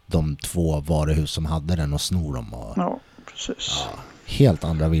typ de 2 varuhus som hade den och snor dem. Ja, precis. Ja, helt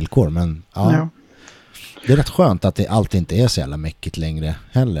andra villkor, men det är rätt skönt att det alltid inte är så jävla mäckigt längre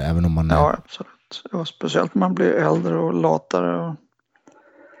heller, även om man är... Ja, absolut. Ja, speciellt när man blir äldre och latare.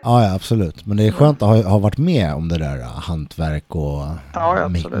 Ja, absolut. Men det är skönt att ha varit med om det där hantverk och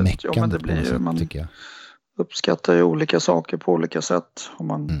meckande men det blir ju, man tycker jag. Uppskattar ju olika saker på olika sätt om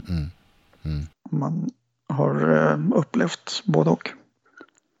man har upplevt både och.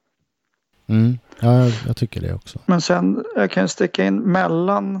 Ja, jag tycker det också. Men sen, jag kan sticka in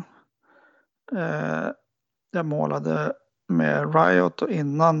mellan jag målade med Riot och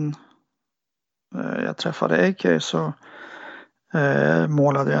innan jag träffade AK så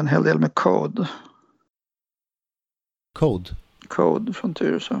målade jag en hel del med Code. Code från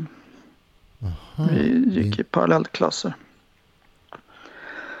Tyresö. Vi gick i parallellklasser.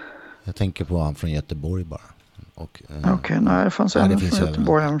 Jag tänker på han från Göteborg bara. Okej, nej, det fanns en från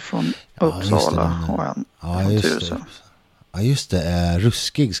Göteborg, en från Uppsala och en från Tyresö. Ja, just det.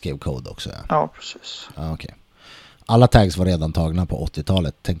 Ruskig skrev Code också. Ja, precis. Ja, okej. Alla tags var redan tagna på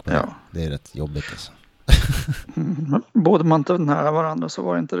 80-talet. Tänk på det. Det är rätt jobbigt alltså. Bodde man inte nära varandra så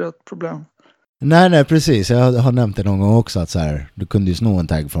var det inte det ett problem. Nej, precis. Jag har nämnt det någon gång också att så här, du kunde ju sno en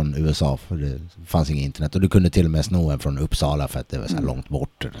tag från USA för det fanns inget internet. Och du kunde till och med sno en från Uppsala för att det var så här långt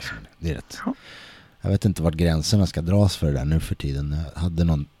bort. Det är rätt. Ja. Jag vet inte vart gränserna ska dras för det där nu för tiden. Jag hade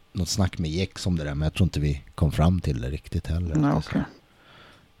något snack med Jex om det där, men jag tror inte vi kom fram till det riktigt heller. Nej, okay.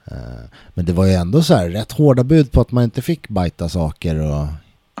 Men det var ju ändå så här rätt hårda bud på att man inte fick bajta saker och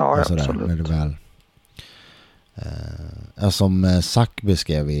så där, absolut. när det väl som Zack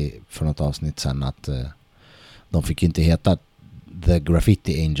beskrev för något avsnitt sen att de fick ju inte heta The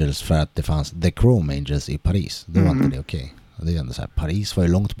Graffiti Angels för att det fanns The Chrome Angels i Paris. Det var inte det okej. Det är ändå så här, Paris var ju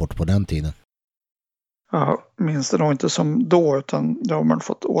långt bort på den tiden. Ja, minns det nog inte som då, utan det har man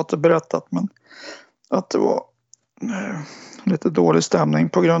fått återberättat, men att det var lite dålig stämning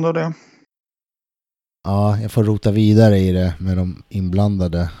på grund av det. Ja, jag får rota vidare i det med de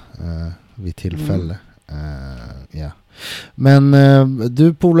inblandade vid tillfälle. Ja. Men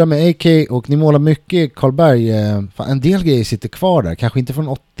du polar med AK och ni målar mycket Karlberg. En del grejer sitter kvar där, kanske inte från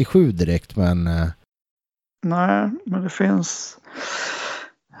 87 direkt, men... Nej, men det finns...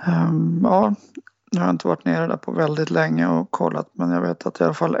 jag har inte varit nere där på väldigt länge och kollat, men jag vet att i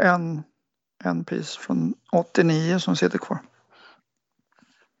alla fall en piece från 89 som sitter kvar.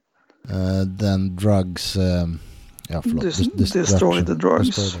 Den Drugs... Destroy the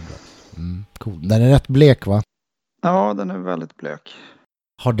Drugs. Cool. Den är rätt blek, va? Ja, den är väldigt blek.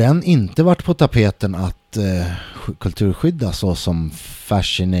 Har den inte varit på tapeten att kulturskydda så som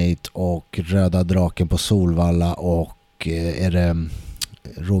Fascinate och Röda draken på Solvalla och är det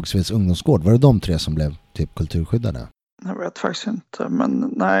Rågsveds ungdomsgård? Var det de 3 som blev typ kulturskyddade? Jag vet faktiskt inte,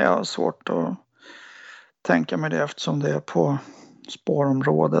 men nej, jag har svårt att tänka mig det eftersom det är på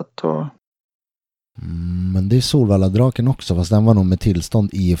spårområdet och... Men det är Solvalla draken också, fast den var nog med tillstånd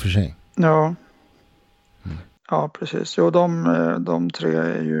i och för sig. Ja. Ja, precis. Jo, de 3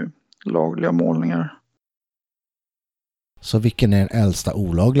 är ju lagliga målningar. Så vilken är den äldsta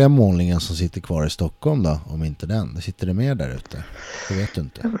olagliga målningen som sitter kvar i Stockholm då? Om inte den. Det sitter det mer där ute? Det vet du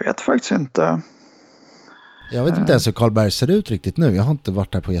inte. Jag vet faktiskt inte. Jag vet inte ens hur Karlberg ser ut riktigt nu. Jag har inte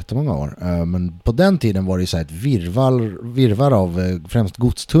varit där på jättemånga år. Men på den tiden var det ju så här ett virvar av främst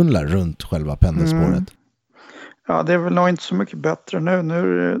godstunnlar runt själva pendelspåret. Ja, det är väl nog inte så mycket bättre nu. Nu är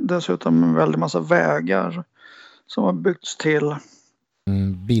det dessutom en väldig massa vägar som har byggts till.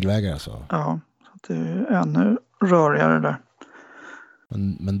 Bilvägar alltså? Ja, så det är ännu rörigare där.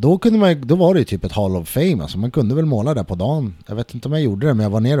 Men då var det ju typ ett Hall of Fame. Alltså man kunde väl måla där på dagen. Jag vet inte om jag gjorde det, men jag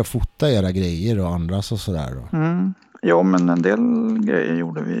var nere och fotade era grejer och andras och sådär. Ja, men en del grejer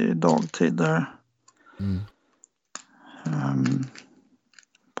gjorde vi i dagtider.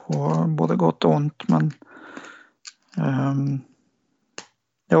 På både gott och ont, men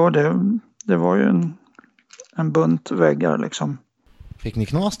ja, det var ju en bunt väggar liksom. Fick ni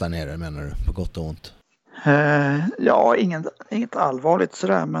knas där nere, menar du, på gott och ont? Ja, inget allvarligt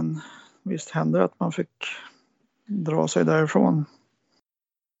sådär, men visst hände det att man fick dra sig därifrån.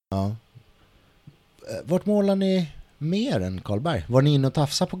 Ja. Vart målar ni mer än Karlberg? Var ni inne och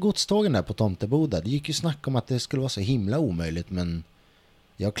tafsade på godstågen där på Tomteboda? Det gick ju snack om att det skulle vara så himla omöjligt, men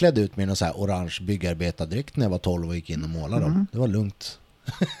jag klädde ut mig i någon så här orange byggarbetardräkt när jag var 12 och gick in och målade dem. Det var lugnt.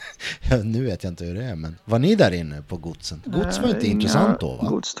 Nu vet jag inte hur det är, men var ni där inne på godsen? Gods var inte intressant då, va?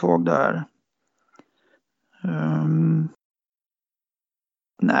 Godståg där.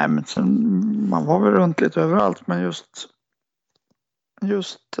 Nej, men sen, man var väl runt lite överallt, men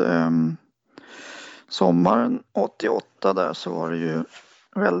just sommaren 88 där så var det ju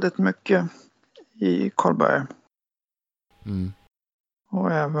väldigt mycket i Karlberg.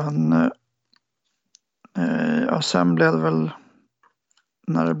 Och även sen blev det väl,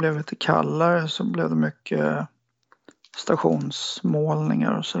 när det blev lite kallare så blev det mycket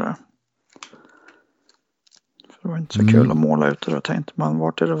stationsmålningar och sådär. Det var inte så kul att måla ute, då tänkte man,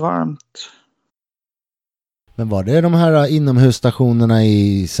 vart är det varmt? Men var det de här inomhusstationerna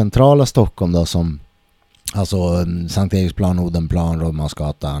i centrala Stockholm då, som alltså Sankt Eriksplan, Odenplan,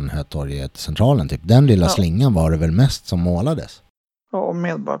 Rådmansgatan, Hötorget, Centralen typ? Den lilla slingan var det väl mest som målades? Ja, och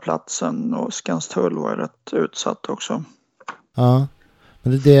Medborgarplatsen och Skanstull var rätt utsatt också. Ja,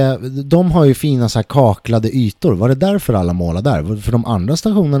 men de har ju fina så här kaklade ytor. Var det därför alla målade där? För de andra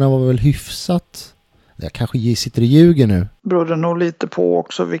stationerna var väl hyfsat... Jag kanske sitter i ljuger nu. Berodde nog lite på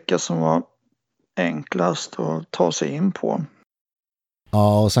också vilka som var enklast att ta sig in på.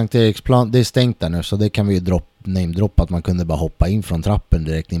 Ja, och Sankt Eriksplan, det är stängt där nu, så det kan vi ju namedroppa att man kunde bara hoppa in från trappen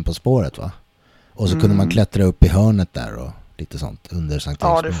direkt in på spåret, va? Och så kunde man klättra upp i hörnet där och lite sånt under Sankt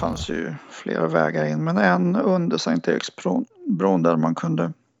Eriksplan. Ja, det fanns ju flera vägar in, men en under Sankt Eriksbron där man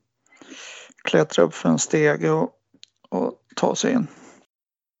kunde klättra upp för en stege och ta sig in.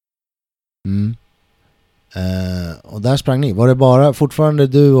 Och där sprang ni. Var det bara fortfarande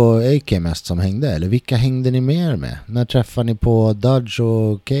du och AK mest som hängde? Eller vilka hängde ni mer med? När träffade ni på Dudge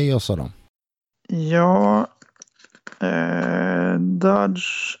och Chaos och dem? Ja,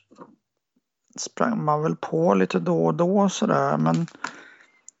 Dudge sprang man väl på lite då och då sådär, men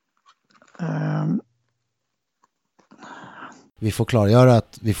vi får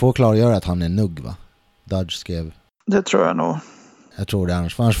klargöra att han är nugg, va? Dudge skrev. Det tror jag nog. Jag tror det,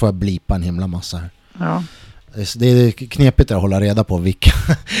 annars får jag blipa en himla massa här. Ja. Det är knepigt att hålla reda på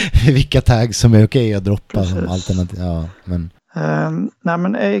vilka tags som är okej att droppa som alternativ. Ja, men. Nej,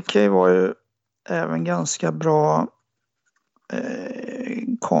 men AK var ju även ganska bra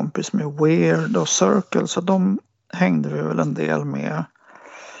kompis med Weird och Circle, så de hängde vi väl en del med.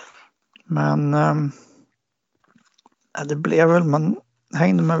 Men det blev väl, man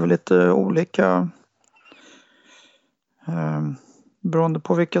hängde med väl lite olika beroende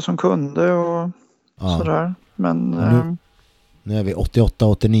på vilka som kunde och sådär. Men nu är vi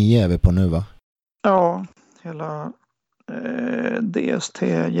 88-89 är vi på nu, va? Ja, hela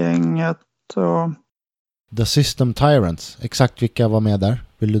DST-gänget och The System Tyrants. Exakt vilka var med där?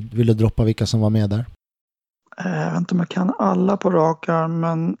 Vill du droppa vilka som var med där? Jag vet inte om jag kan alla på rak arm,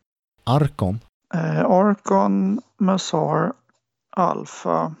 men Arkon? Arkon, Massar,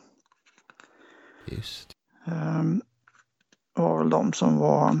 Alpha. Just. Var väl de som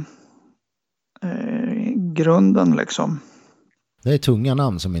var grunden liksom. Det är tunga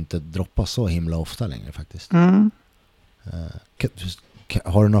namn som inte droppas så himla ofta längre faktiskt.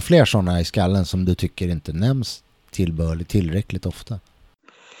 Har du några fler sådana i skallen som du tycker inte nämns tillräckligt ofta?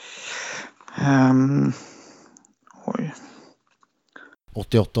 Oj.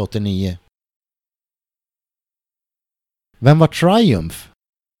 88-89. Vem var Triumph?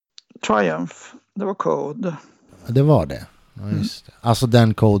 Triumph, det var Code. Det var det. Ja, just det. Alltså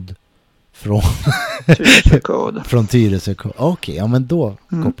den Code från Tyresö Code. Från Tyresö Code. Okej, ja men då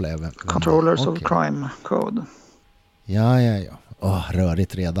kopplar jag väl. Controllers of Crime Code. Ja.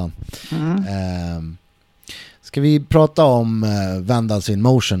 Rörigt redan. Ska vi prata om Vandals in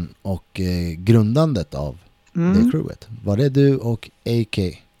Motion och grundandet av det crewet? Var det du och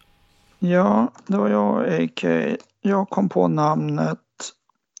AK? Ja, det var jag och AK. Jag kom på namnet,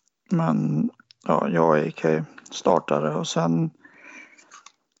 men ja, jag och AK startade och sen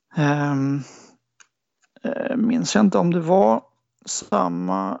minns jag inte om det var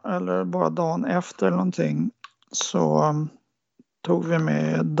samma eller bara dagen efter eller någonting, så tog vi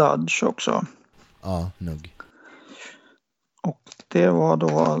med Dudge också. Ja, nog. Och det var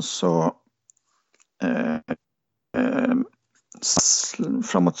då alltså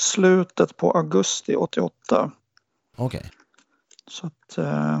framåt slutet på augusti 88. Okej. Så att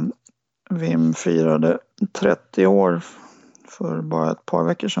Vim firade 30 år för bara ett par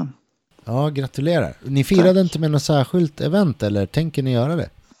veckor sedan. Ja, gratulerar. Ni firade inte med något särskilt event, eller tänker ni göra det?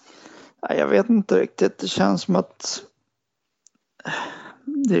 Nej, jag vet inte riktigt. Det känns som att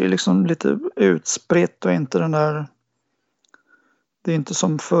det är liksom lite utspritt och inte den där det är inte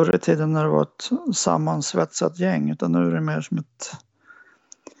som förr i tiden när det var ett sammansvetsat gäng, utan nu är det mer som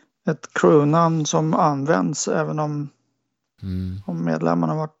ett crewnamn som används. Även om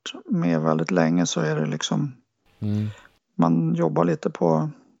medlemmarna har varit med väldigt länge, så är det liksom man jobbar lite på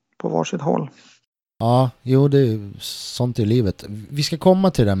varsitt håll. Ja, jo, det är sånt i livet. Vi ska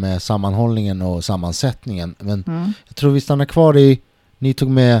komma till det med sammanhållningen och sammansättningen, men jag tror vi stannar kvar i, ni tog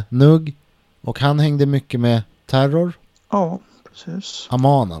med Nugg och han hängde mycket med Terror. Ja, precis.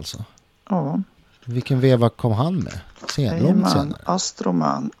 Aman alltså. Ja. Vilken veva kom han med? Långt senare.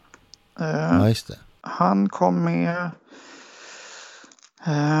 Astroman. Ja, just det. Han kom med...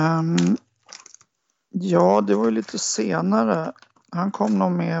 ja, det var ju lite senare. Han kom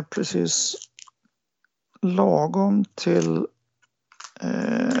nog med precis lagom till...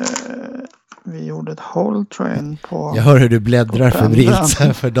 vi gjorde ett whole train på... Jag hör hur du bläddrar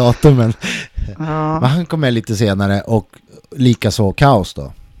febrilt för datumen. Ja. Men han kom med lite senare och lika så Kaos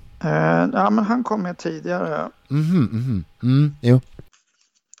då? Ja, men han kom med tidigare. Jo.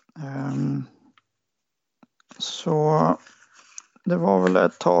 Så det var väl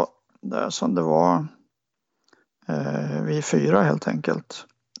ett tag där som det var vi 4 helt enkelt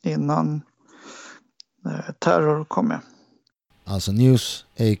innan Terror kom med. Alltså News,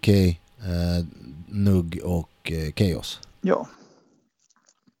 AK, Nugg och Chaos. Ja.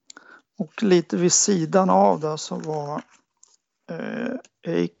 Och lite vid sidan av det så var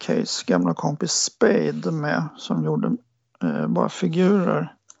AKs gamla kompis Spade med, som gjorde bara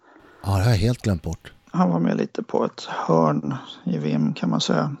figurer. Ja, det har jag helt glömt bort. Han var med lite på ett hörn i Vim, kan man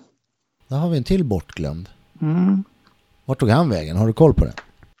säga. Där har vi en till bortglömd. Vart tog han vägen? Har du koll på det?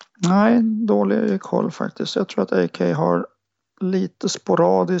 Nej, dålig koll faktiskt. Jag tror att AK har lite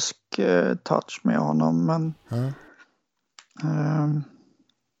sporadisk touch med honom, men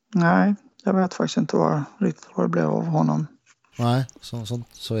nej, jag vet faktiskt inte riktigt vad det blev av honom. Nej,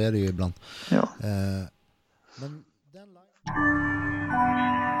 så är det ju ibland. Ja. Men den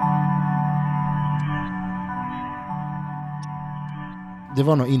det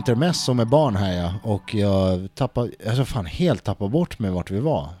var nog intermezzo med barn här, ja. Och jag helt tappade bort mig vart vi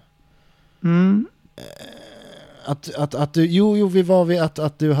var. Att du, jo, vi var vid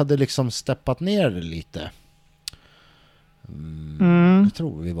att du hade liksom steppat ner lite. Jag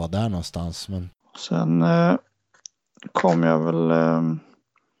tror vi var där någonstans, men... Sen kom jag väl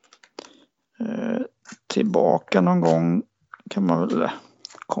tillbaka någon gång, kan man väl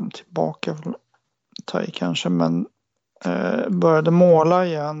kom tillbaka ta i kanske, men började måla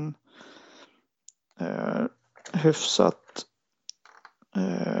igen hyfsat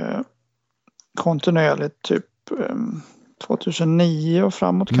kontinuerligt typ 2009 och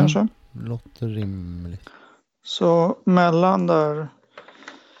framåt kanske. Låter rimligt. Så mellan där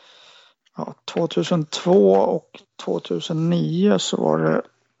 2002 och 2009 så var det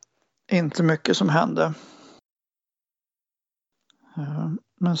inte mycket som hände.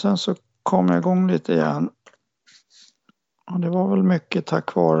 Men sen så kom jag igång lite igen. Och det var väl mycket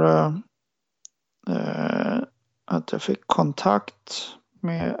tack vare att jag fick kontakt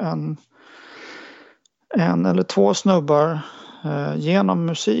med en eller två snubbar genom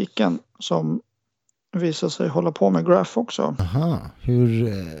musiken som visade sig hålla på med graph också. Aha,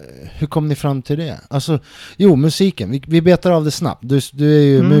 hur kom ni fram till det? Alltså, musiken, vi betar av det snabbt. Du är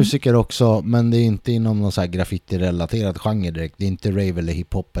ju musiker också, men det är inte inom någon så här graffiti-relaterad genre direkt. Det är inte rave eller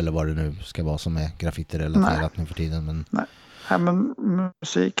hiphop eller vad det nu ska vara som är graffiti-relaterat nu för tiden. Men... Nej, men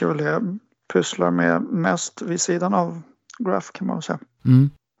musik är väl det jag pysslar med mest vid sidan av graph, kan man säga.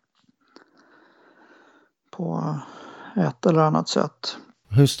 På ett eller annat sätt.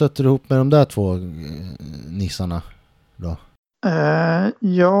 Hur stötte du ihop med de där två nissarna då?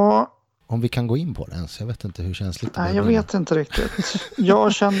 Ja... Om vi kan gå in på det ens, jag vet inte hur känsligt det är. Nej, jag vet inte riktigt.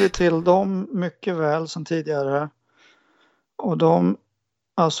 Jag kände till dem mycket väl som tidigare. Och de,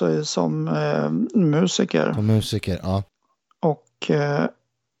 alltså som musiker. Som musiker, ja. Och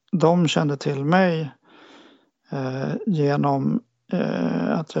de kände till mig genom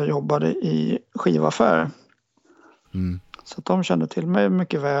att jag jobbade i skivaffär. Så att de kände till mig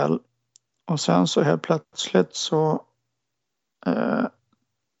mycket väl. Och sen så helt plötsligt så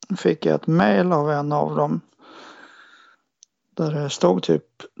fick jag ett mejl av en av dem. Där det stod typ,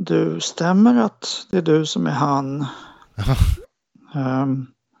 du stämmer att det är du som är han?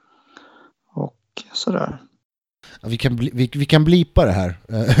 Och sådär. Vi kan blipa det här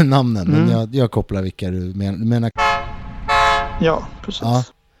namnen, men jag kopplar vilka du menar. Ja, precis. Ja.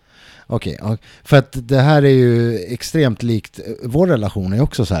 Okej, för att det här är ju extremt likt, vår relation är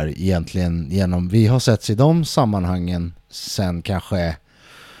också så här egentligen vi har setts i de sammanhangen sen kanske,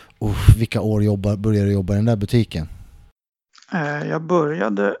 vilka år började du jobba i den där butiken? Jag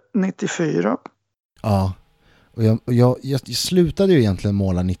började 94. Ja. Och jag slutade ju egentligen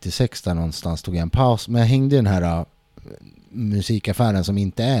måla 96 där någonstans, tog jag en paus. Men jag hängde i den här musikaffären som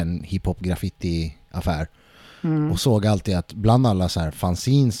inte är en hiphop-graffiti-affär. Och såg alltid att bland alla så här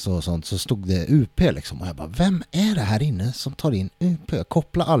fanzines och sånt så stod det UP liksom. Och jag bara, vem är det här inne som tar in UP? Jag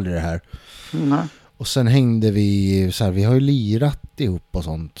kopplar aldrig det här. Och sen hängde vi så här, vi har ju lirat ihop och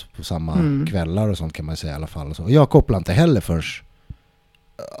sånt på samma kvällar och sånt kan man säga i alla fall. Och jag kopplar inte heller först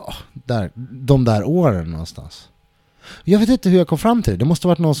de där åren någonstans. Jag vet inte hur jag kom fram till det. Det måste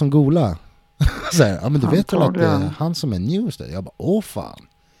ha varit någon som googlade. Så här, ja men du vet väl att det är han som är news där. Jag bara, åh fan.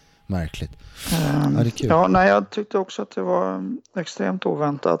 Märkligt. Ja, det är kul. Ja, nej, jag tyckte också att det var extremt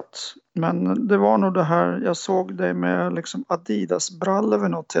oväntat. Men det var nog det här, jag såg dig med liksom Adidas-brallor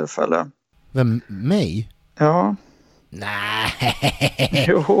vid något tillfälle. Vem? Mig? Ja. Nej.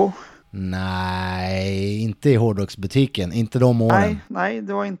 Jo. Nej, inte i hårdrocksbutiken. Inte de åren. Nej,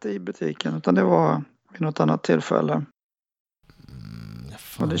 det var inte i butiken utan det var vid något annat tillfälle.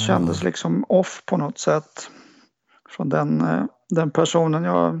 Och det kändes liksom off på något sätt från den personen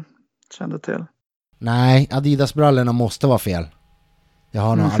jag kände till. Nej, Adidas-brallorna måste vara fel. Jag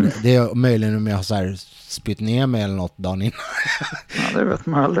har nog aldrig, det är möjligen om jag har så här spytt ner mig eller något dagen innan. Ja, det vet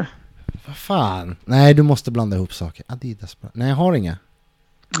man aldrig. Vad fan? Nej, du måste blanda ihop saker. Adidas-brallor. Nej, jag har inga.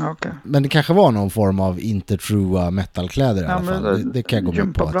 Okay. Men det kanske var någon form av intertrua metalkläder i alla fall. Det kan jag gå med på.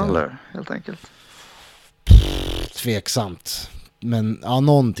 Gympabrallor, helt enkelt. Tveksamt. Men ja,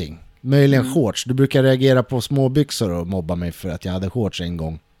 någonting. Möjligen shorts. Du brukar reagera på småbyxor och mobba mig för att jag hade shorts en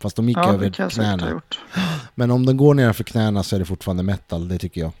gång. Fast de gick över knäna. Men om den går nedanför knäna så är det fortfarande metal, det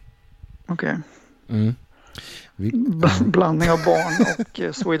tycker jag. Okej. Blandning av barn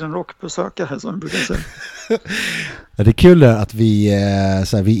och Sweden Rock-besökare som vi brukar säga. Det är kul att vi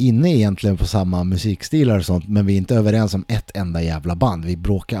är inne egentligen på samma musikstilar och sånt, men vi är inte överens om ett enda jävla band. Vi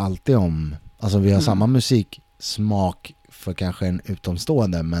bråkar alltid om, alltså vi har samma musiksmak för kanske en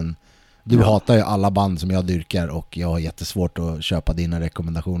utomstående, men du hatar ju alla band som jag dyrkar och jag har jättesvårt att köpa dina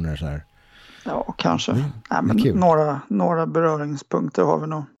rekommendationer så här. Ja, kanske. Nej, men några beröringspunkter har vi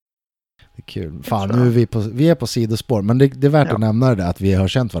nog. Det är kul. Fan, nu är vi är på sidospår, men det är värt att nämna det att vi har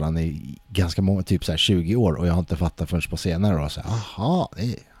känt varandra i ganska många, typ så här 20 år och jag har inte fattat förrän på senare och så aha,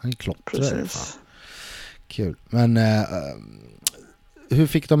 han är klottrare. Kul. Men hur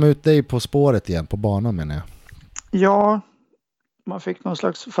fick de ut dig på spåret igen, på banan menar jag? Ja, man fick någon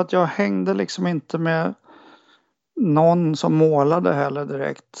slags, för att jag hängde liksom inte med någon som målade heller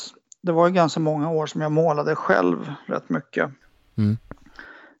direkt. Det var ju ganska många år som jag målade själv rätt mycket.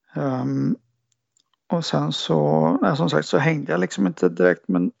 Och sen så, som sagt, så hängde jag liksom inte direkt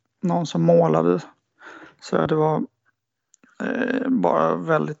med någon som målade. Så det var bara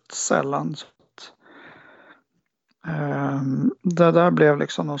väldigt sällan. Så att, det där blev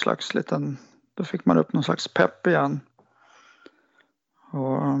liksom någon slags liten, då fick man upp någon slags pepp igen.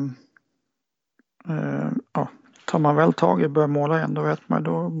 Och tar man väl tag i och börjar måla igen, då vet man,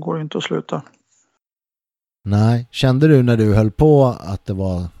 då går det inte att sluta. Nej, kände du när du höll på att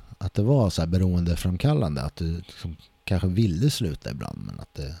det var så här beroendeframkallande, att du liksom kanske ville sluta ibland, men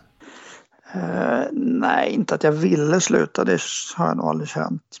att det... Nej, inte att jag ville sluta, det har jag nog aldrig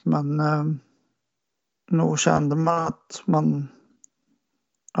känt, men nog kände man att man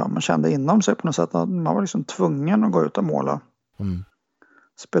kände inom sig på något sätt att man var liksom tvungen att gå ut och måla.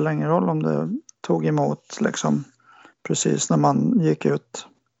 Spelar ingen roll om det tog emot liksom precis när man gick ut,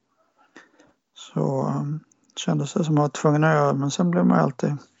 så kändes det som att man var tvungen att göra, men sen blev man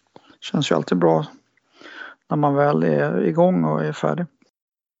alltid, känns ju alltid bra när man väl är igång och är färdig.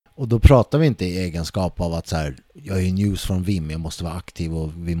 Och då pratar vi inte i egenskap av att så här, jag är news från Vim, jag måste vara aktiv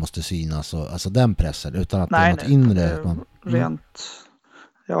och vi måste synas och alltså den pressen, utan att det är något inre. Rent,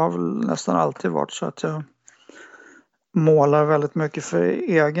 jag har väl nästan alltid varit så att jag målar väldigt mycket för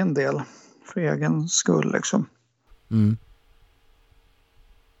egen del, för egen skull liksom.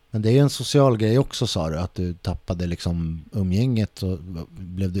 Men det är ju en social grej också, sa du, att du tappade liksom umgänget och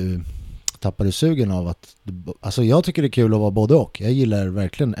tappade du sugen av att, alltså jag tycker det är kul att vara både och. Jag gillar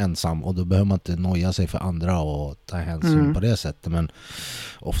verkligen ensam och då behöver man inte noja sig för andra och ta hänsyn på det sättet, men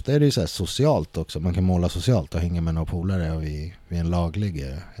ofta är det ju så här socialt också. Man kan måla socialt och hänga med några polare och vi är en laglig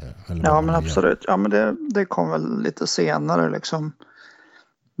eller ja, men absolut. Ja, men det kom väl lite senare liksom.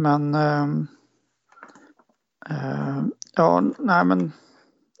 Men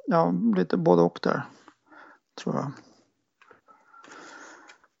lite både och där, tror jag.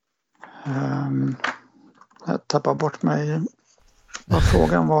 Jag tappar bort mig vad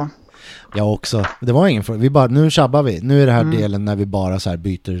frågan var. Jag också. Det var ingen fråga. Nu tjabbar vi. Nu är det här delen när vi bara så här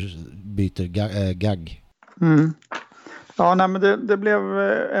byter gagg. Ja, nej, men det blev,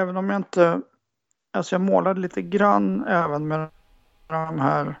 även om jag inte... Alltså jag målade lite grann även med de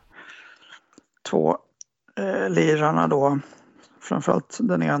här 2 lirarna då. Framförallt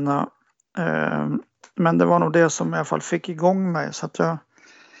den ena. Men det var nog det som i alla fall fick igång mig. Så att jag...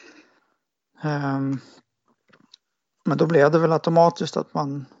 Men då blev det väl automatiskt att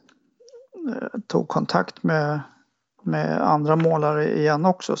man tog kontakt med andra målare igen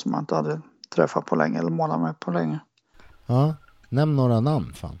också som man inte hade träffat på länge eller målat med på länge. Ja, nämn några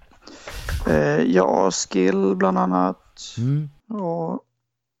namn fan. Ja, Skill bland annat. Mm. Och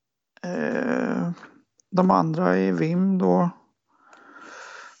de andra är Vim då.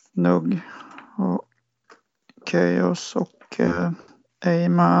 Nugg och Chaos och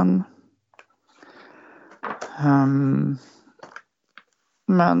Eyman.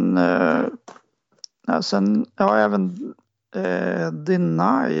 Men sen, ja, även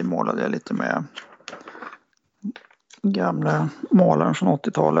Deny målade jag lite med. Gamla målaren från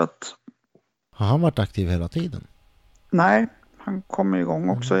 80-talet. Har han varit aktiv hela tiden? Nej, han kom igång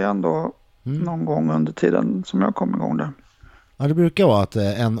också igen då. Någon gång under tiden som jag kom igång där. Ja, det brukar vara att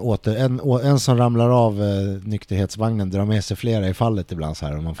en som ramlar av nykterhetsvagnen drar med sig flera i fallet ibland så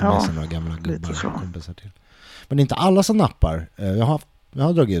här. Och man får med sig några gamla gubbar och kompisar till. Men det är inte alla som nappar. Jag har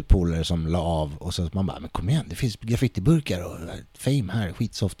dragit ut polare som la av och så man bara, men kom igen, det finns graffitiburkar och fame här,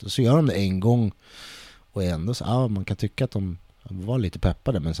 skitsoft. Och så gör de det en gång och ändå så, ja, man kan tycka att de var lite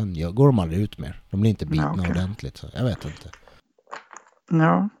peppade, men sen går de aldrig ut mer. De blir inte bitna ordentligt, så jag vet inte.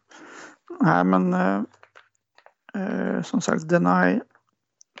 Ja, nej men som sagt, Deny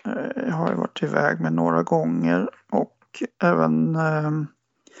har jag varit iväg med några gånger och även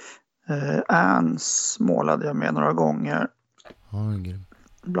Ans målade jag med några gånger.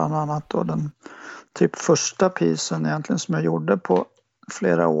 Bland annat då den typ första pisen egentligen som jag gjorde på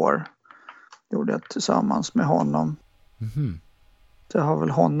flera år. Gjorde jag tillsammans med honom. Mm-hmm. Så jag har väl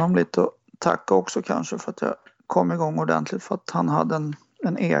honom lite att tacka också kanske för att jag kom igång ordentligt. För att han hade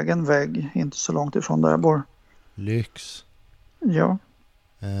en egen vägg inte så långt ifrån där jag bor. Lyx. Ja.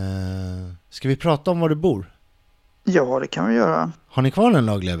 Ska vi prata om var du bor? Ja, det kan vi göra. Har ni kvar den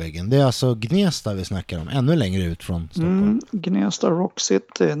lagliga väggen? Det är alltså Gnesta vi snackar om, ännu längre ut från Stockholm. Gnesta Rock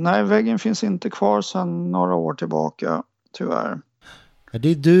City. Nej, väggen finns inte kvar sedan några år tillbaka, tyvärr. Det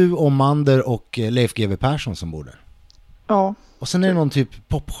är du, Omander och Leif GW Persson som bor där. Ja. Och sen är det någon typ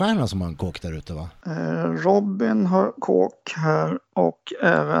popstjärna som har en kåk där ute, va? Robin har kåk här och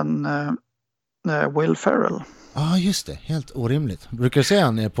även Will Ferrell. Ja, just det. Helt orimligt. Brukar du se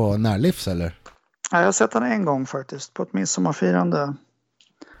han är på närlivs, eller? Ja, jag har sett han en gång faktiskt, på ett midsommarfirande.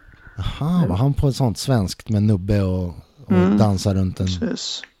 Jaha, var han på ett sånt svenskt med nubbe och dansar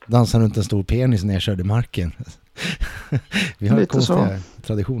runt en stor penis nedkörd i marken? Vi har lite konstiga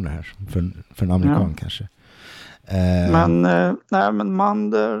traditioner här för en amerikan kanske. Men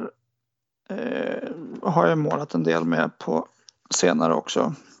Mander har jag målat en del med på senare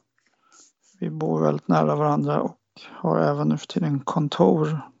också. Vi bor väldigt nära varandra och har även nu för tiden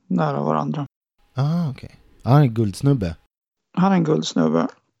kontor nära varandra. Okej. Han är en guldsnubbe. Han är en guldsnubbe.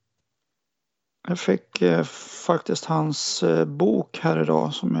 Jag fick faktiskt hans bok här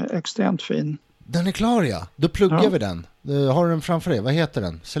idag som är extremt fin. Den är klar, ja. Då pluggar vi den. Har du den framför dig? Vad heter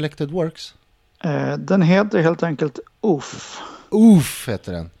den? Selected Works? Den heter helt enkelt Oof. Oof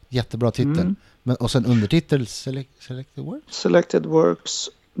heter den. Jättebra titel. Men, och sen undertitel Selected Works? Selected Works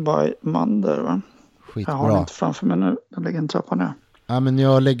by Mander, va? Skitbra. Jag har den inte framför mig nu. Den ligger en trappa ner. Ja, men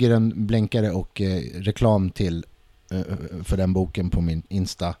jag lägger en blänkare och reklam till för den boken på min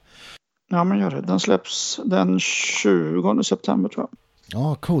Insta. Ja, men gör det. Den släpps den 20 september, tror jag.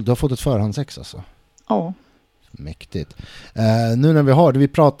 Ja, cool. Du har fått ett förhandsex alltså. Ja. Mäktigt. Nu när vi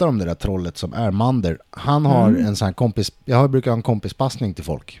pratar om det där trollet som är Mander. Han har en sån här kompis. Jag brukar ha en kompispassning till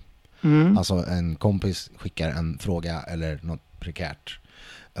folk. Alltså en kompis skickar en fråga eller något prekärt.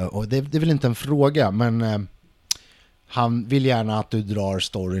 Och det är väl inte en fråga, men han vill gärna att du drar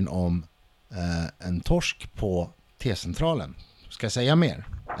storyn om en torsk på T-centralen. Ska jag säga mer?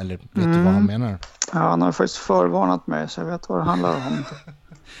 Eller vet du vad han menar? Ja, han har faktiskt förvarnat mig så jag vet vad det handlar om.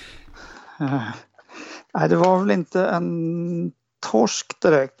 Nej, det var väl inte en torsk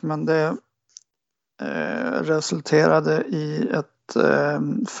direkt, men det resulterade i ett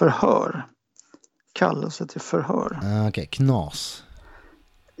förhör. Kallelse till förhör. Okej, knas.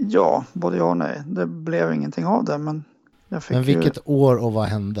 Ja, både ja och nej. Det blev ingenting av det, men jag fick. Men vilket år och vad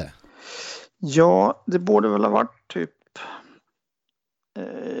hände? Ja, det borde väl ha varit typ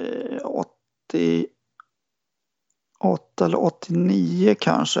 88 eller 89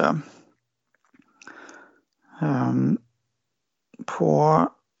 kanske. På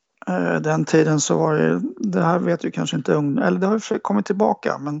Den tiden så var det här vet ju kanske inte eller det har kommit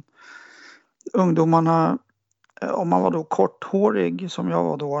tillbaka, men ungdomarna, om man var då korthårig som jag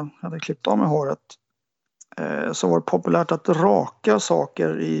var då, hade klippt av med håret, så var det populärt att raka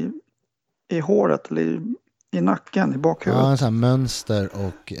saker i håret eller i nacken, i bakhuvudet. Ja, så här mönster,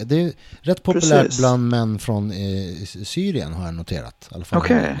 och det är rätt populärt bland män från Syrien har jag noterat.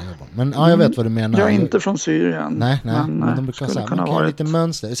 Okej. Men ja, jag vet vad du menar. Jag är inte från Syrien. Nej, men de brukar säga man kan ha lite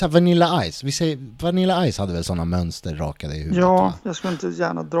mönster. Så här Vanilla Ice. Vi säger Vanilla Ice hade väl sådana mönster rakade i huvudet. Ja, va? jag skulle inte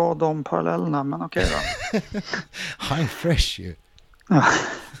gärna dra de parallellerna, men okej då. I'm fresh you. Ja.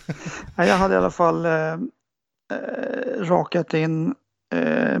 Jag hade i alla fall rakat in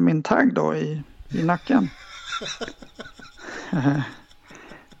min tagg då i nacken.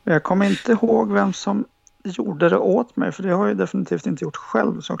 Jag kommer inte ihåg vem som gjorde det åt mig, för det har jag definitivt inte gjort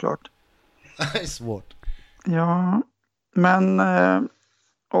själv såklart. Det är svårt. Ja, men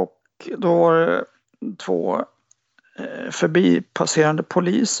och då var det 2 förbipasserande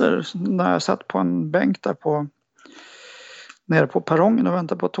poliser när jag satt på en bänk där nere på perrongen och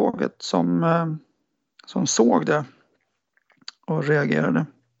väntade på tåget som såg det och reagerade.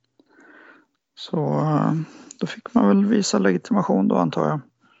 Så då fick man väl visa legitimation då, antar jag.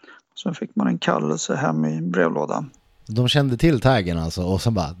 Sen fick man en kallelse hem i brevlådan. De kände till taggen alltså, och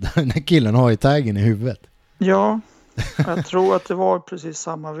så bara, den här killen har ju taggen i huvudet. Ja, jag tror att det var precis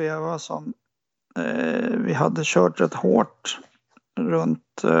samma veva som vi hade kört rätt hårt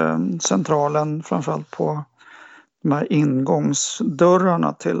runt centralen, framförallt på de här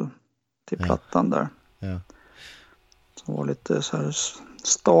ingångsdörrarna till plattan där. Ja. Så var lite så här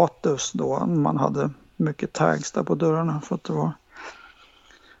status då, man hade mycket tags där på dörrarna, för att det var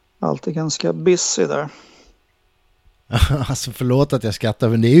alltid ganska busy där. Alltså förlåt att jag skrattar,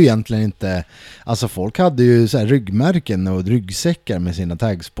 men det är ju egentligen inte, alltså folk hade ju så här ryggmärken och ryggsäckar med sina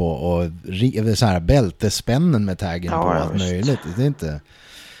tags på, och så här bältespännen med taggen på allt möjligt. Det är inte,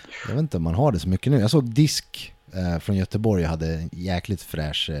 jag vet inte om man har det så mycket nu. Jag såg Disk från Göteborg hade jäkligt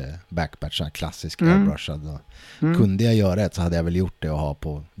fräsch backpatch, så här klassisk airbrushad. Kunde jag göra det så hade jag väl gjort det och ha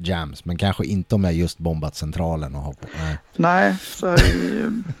på jams, men kanske inte om jag just bombat centralen och ha på. Nej, så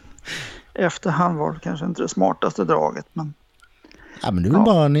efterhand var det kanske inte det smartaste draget, men ja, men du vill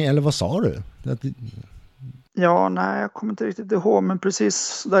bara eller vad sa du? Ja, nej, jag kommer inte riktigt ihåg, men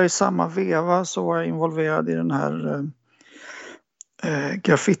precis där i samma veva så var jag involverad i den här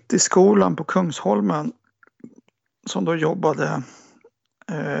graffitiskolan på Kungsholmen, som då jobbade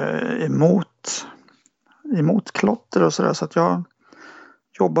emot klotter och sådär, så att jag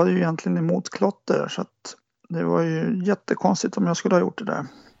jobbade ju egentligen emot klotter, så att det var ju jättekonstigt om jag skulle ha gjort det där.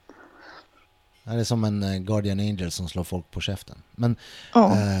 Det är som en Guardian Angel som slår folk på käften. Men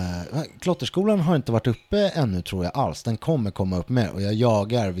ja. Klotterskolan har inte varit uppe ännu, tror jag alls. Den kommer komma upp mer, och jag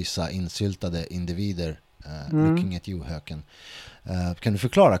jagar vissa insyltade individer. Looking at you, Höken. Kan du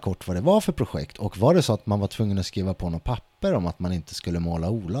förklara kort vad det var för projekt? Och var det så att man var tvungen att skriva på något papper om att man inte skulle måla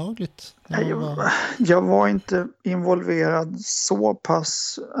olagligt? Jag var inte involverad så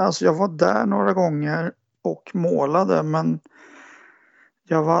pass. Alltså jag var där några gånger och målade, men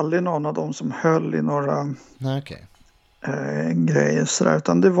jag var aldrig någon av dem som höll i några grejer sådär,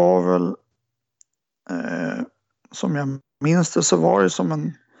 utan det var väl som jag minns det, så var det som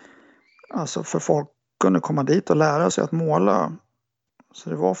en, alltså för folk kunde komma dit och lära sig att måla, så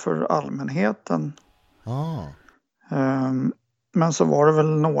det var för allmänheten. Men så var det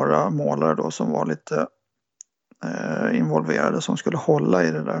väl några målare då som var lite involverade, som skulle hålla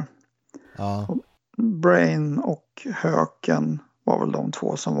i det där. Och Brain och Höken var väl de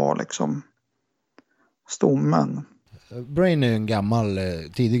 2 som var liksom stommen. Brain är en gammal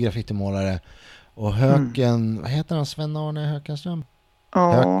tidig graffitimålare, och Höken, vad heter han, Sven-Arne Hökenström?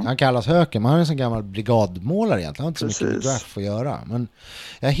 Ja. Han kallas Höken, men han är en sån gammal brigadmålare egentligen. Han har inte så mycket med graff att göra. Men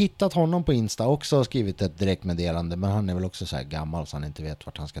jag har hittat honom på Insta också och skrivit ett direktmeddelande, men han är väl också så här gammal så han inte vet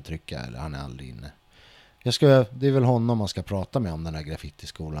vart han ska trycka, eller han är aldrig inne. Det är väl honom man ska prata med om den här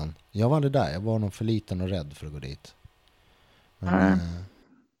graffitiskolan. Jag var aldrig där, jag var nog för liten och rädd för att gå dit.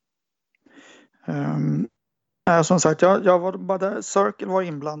 Som sagt, jag var bara där. Circle var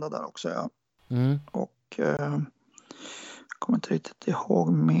inblandad där också. Ja. Och kommer inte riktigt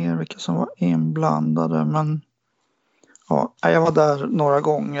ihåg mer vilka som var inblandade, men ja, jag var där några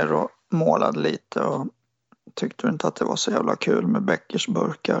gånger och målade lite och tyckte inte att det var så jävla kul med Beckers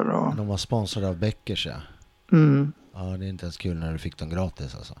burkar. Och de var sponsrade av Beckers, ja. Ja, det är inte ens kul när du fick dem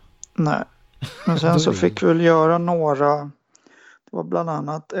gratis alltså. Nej, men sen så fick vi väl göra några, det var bland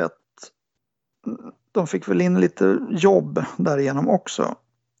annat de fick väl in lite jobb därigenom också.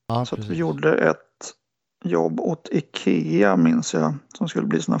 Ja, så att vi gjorde jobb åt Ikea minns jag. Som skulle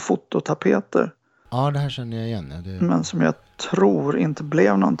bli såna fototapeter. Ja, det här känner jag igen. Ja, men som jag tror inte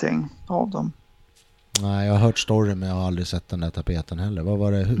blev någonting av dem. Nej, jag har hört story men jag har aldrig sett den där tapeten heller. Vad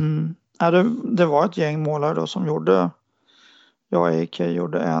var det? Ja, det var ett gäng målare då som gjorde... Jag och Ikea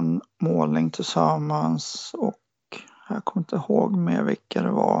gjorde en målning tillsammans. Och jag kommer inte ihåg med vilka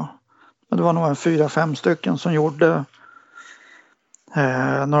det var. Men det var nog 4-5 stycken som gjorde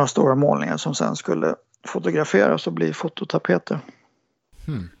några stora målningar som sen skulle fotograferas och bli fototapeter.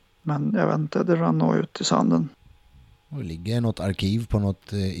 Men jag vet inte, det rann nog ut i sanden. Det ligger något arkiv på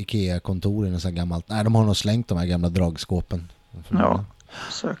något Ikea-kontor i något så gammalt. Nej, de har nog slängt de här gamla dragskåpen. Ja,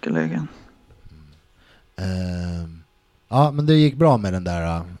 säkerligen. Ja, men det gick bra med den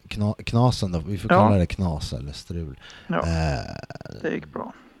där knasen då. Vi får kalla det knas eller strul. Ja, det gick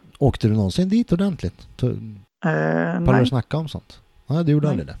bra. Åkte du någonsin dit ordentligt? Pallar du snacka om sånt? Ja, du gjorde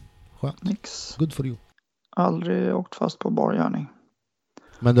aldrig det. Skönt. Nix. Good for you. Aldrig åkt fast på bargärning.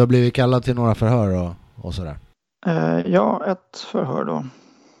 Men du har blivit kallad till några förhör och sådär? Ja, ett förhör då.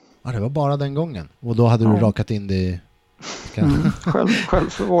 Ja, det var bara den gången. Och då hade du rakat in det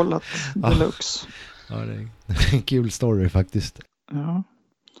självförvållat deluxe. Ja, det är en kul story faktiskt. Ja.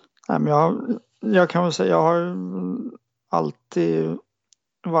 Nej, men jag kan väl säga jag har alltid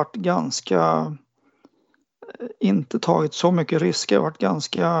varit ganska inte tagit så mycket risker. Varit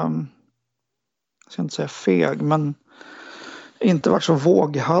ganska, jag ska inte säga feg, men inte varit så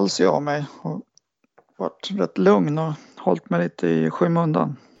våghalsig av mig. Och varit rätt lugn och hållit mig lite i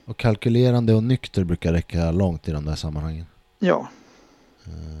skymundan. Och kalkylerande och nykter brukar räcka långt i de där sammanhangen. Ja.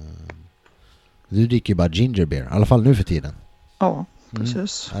 Du dricker ju bara ginger beer, i alla fall nu för tiden. Ja,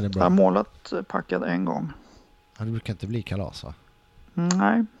 precis. Ja, det är bra. Jag har målat packad en gång. Ja, det brukar inte bli kalas, va?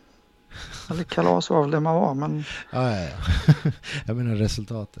 Nej. Eller kalas var väl det man var, men... Ja. Jag menar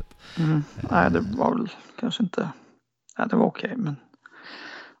resultatet. Nej, det var väl kanske inte... Ja, det var okej, men...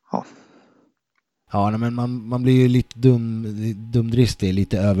 Ja. Ja, men man blir ju lite dumdristig,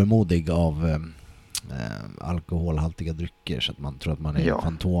 lite övermodig av alkoholhaltiga drycker, så att man tror att man är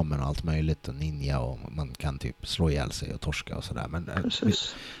fantomen och allt möjligt och ninja och man kan typ slå ihjäl sig och torska och sådär. Men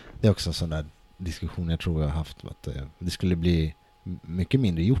det är också en sån där diskussion jag tror jag har haft, att det skulle bli mycket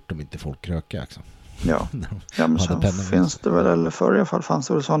mindre gjort om inte folk krökar. Liksom. Ja, men sen finns det väl, eller förr i alla fall fanns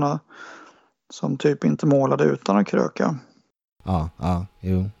det väl sådana som typ inte målade utan att kröka. Ja,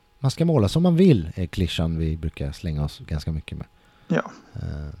 jo. Man ska måla som man vill, är klyschan vi brukar slänga oss ganska mycket med. Ja.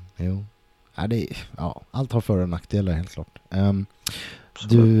 Jo. Allt har för- och nackdelar helt klart.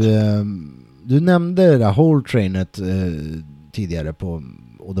 Du nämnde det där Whole Trainet tidigare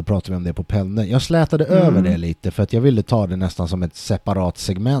och då pratade vi om det på Pellne. Jag slätade över det lite för att jag ville ta det nästan som ett separat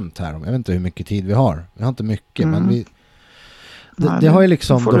segment här. Jag vet inte hur mycket tid vi har. Vi har inte mycket, men det har ju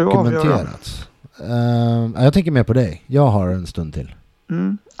liksom dokumenterats. Jag tänker mer på dig. Jag har en stund till.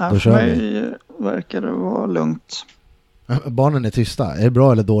 Då för mig verkar det vara lugnt. Barnen är tysta. Är det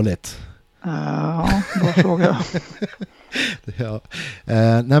bra eller dåligt? Ja, bra fråga.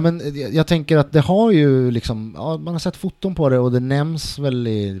 Nej, men jag tänker att det har ju liksom, man har sett foton på det och det nämns väl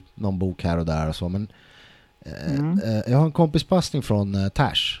i någon bok här och där och så, men jag har en kompispassning från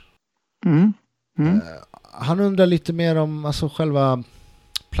Tash. Han undrar lite mer om alltså själva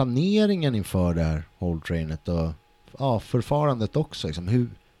planeringen inför det här Whole Trainet och förfarandet också, liksom,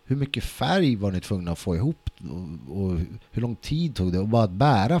 hur mycket färg var ni tvungna att få ihop och hur lång tid tog det och bara att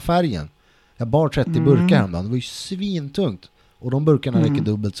bära färgen. Jag bar 30 burkar häromdagen. Det var ju svintungt. Och de burkarna räcker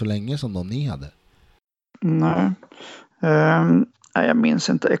dubbelt så länge som de ni hade. Nej. Jag minns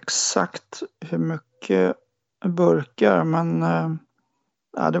inte exakt hur mycket burkar. Men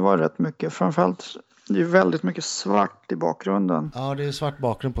det var rätt mycket. Framförallt det är väldigt mycket svart i bakgrunden. Ja, det är svart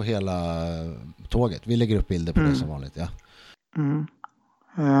bakgrund på hela tåget. Vi lägger upp bilder på det som vanligt. Ja.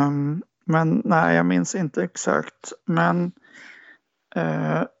 Men nej, jag minns inte exakt. Men...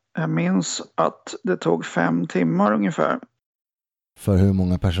 jag minns att det tog 5 timmar ungefär. För hur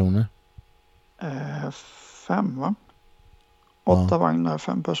många personer? 5, va? 8 vagnar,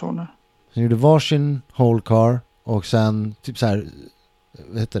 5 personer. Så gjorde varsin whole car och sen typ så här,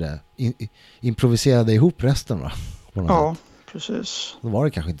 vad heter det? Improviserade ihop resten, va? Ja, precis. Då var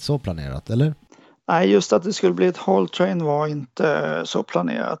det kanske inte så planerat, eller? Nej, just att det skulle bli ett whole train var inte så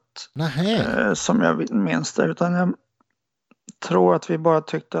planerat. Som jag minns det, utan jag tror att vi bara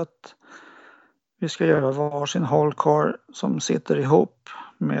tyckte att vi ska göra varsin whole car som sitter ihop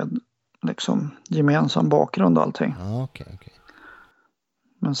med liksom gemensam bakgrund och allting. Okay.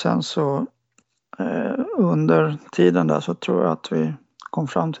 Men sen så under tiden där så tror jag att vi kom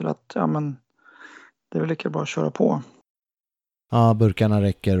fram till att det är väl lika bra att köra på. Ja, burkarna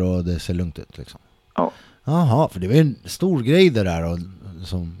räcker och det ser lugnt ut liksom. Ja. Jaha, för det var en stor grej det där. Och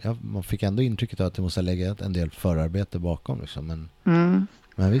man fick ändå intrycket av att det måste lägga en del förarbete bakom. Liksom.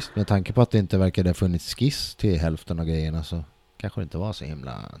 Men visst, med tanke på att det inte verkade ha funnits skiss till hälften av grejerna så kanske det inte var så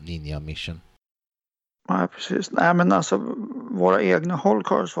himla ninja mission. Nej, precis. Nej, men alltså våra egna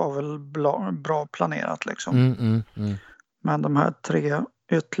hållkars var väl bra planerat liksom. Men de här 3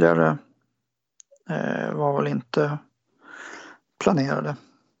 ytterligare var väl inte planerade.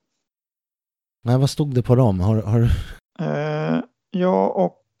 Nej, vad stod det på dem? Jag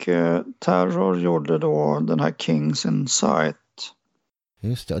och Terror gjorde då den här Kings in Sight.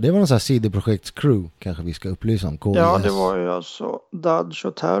 Just det, och det var någon sån här sidoprojekts crew kanske vi ska upplysa om. KVS. Ja, det var ju alltså Dudge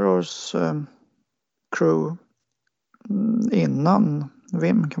och Terrors crew innan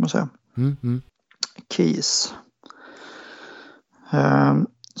Vim kan man säga. Keys.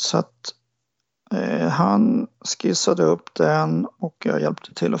 Så att han skissade upp den och jag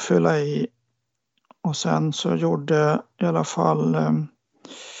hjälpte till att fylla i. Och sen så gjorde i alla fall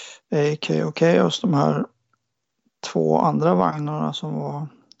AK och Chaos de här 2 andra vagnarna som var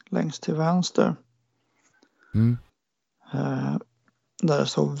längst till vänster. Där det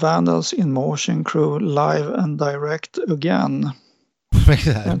stod Vandals in Motion Crew Live and Direct Again.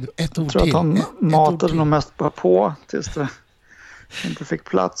 Ett ord jag tror att han matade nog mest bara på tills det inte fick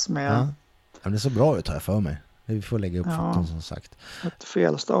plats med. Ja. Men det är så bra ut, har jag för mig. Vi får lägga upp foton som sagt. Ett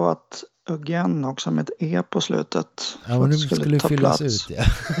felstavat again också med ett E på slutet. Ja, men nu skulle det fyllas ut. Ja.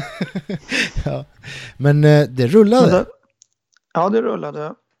 Ja. Men det rullade? Ja, det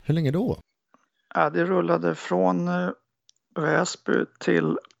rullade. Hur länge då? Ja, det rullade från Väsby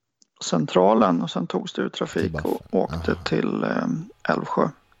till Centralen och sen togs det ut trafik och åkte till Älvsjö.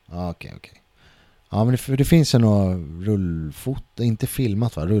 Okej. Ja, men det finns ju några rullfoton, inte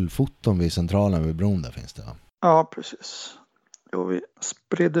filmat va? Rullfoton vid Centralen vid bron där finns det va? Ja, precis. Jo, vi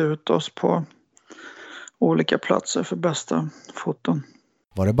spridde ut oss på olika platser för bästa foton.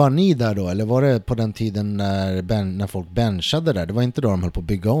 Var det bara ni där då? Eller var det på den tiden när folk benchade där? Det var inte då de höll på att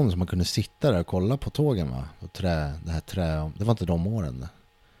bygga om så man kunde sitta där och kolla på tågen va? Och det var inte de åren.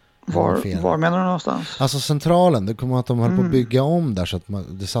 Var menar du någonstans? Alltså Centralen, det kommer att de höll på att bygga om där så att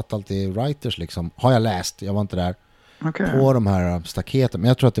det satt alltid writers liksom. Har jag läst, jag var inte där. Okay. På de här staketen. Men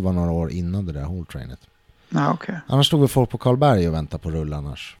jag tror att det var några år innan det där håltrainet. Ja, okay. Annars stod vi folk på Karlberg och väntade på rull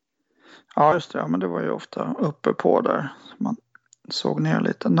annars. Ja, just det. Ja, men det var ju ofta uppe på där. Man såg ner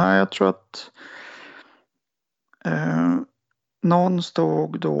lite. Nej, jag tror att någon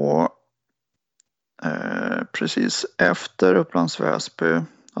stod då precis efter Upplands Väsby.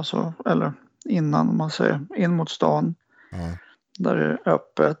 Alltså, eller innan om man säger in mot stan. Ja. Där är det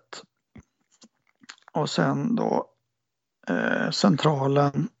öppet. Och sen då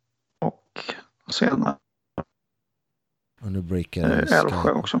Centralen och senare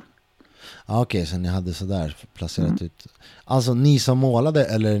Älvsjö också. Ja, okej, så ni hade sådär placerat ut. Alltså ni som målade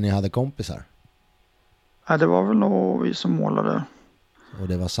eller ni hade kompisar? Ja, det var väl nog vi som målade. Och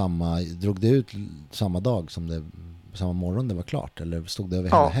det var drog det ut samma dag samma morgon det var klart? Eller stod det över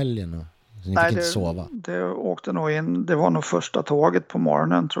hela helgen? Och, så ni fick inte sova? Det åkte nog in, det var nog första tåget på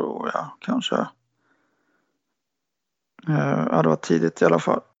morgonen tror jag, kanske. Ja, det var tidigt i alla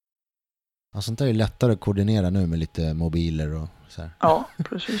fall. Ja, sånt är ju lättare att koordinera nu med lite mobiler och så här. Ja,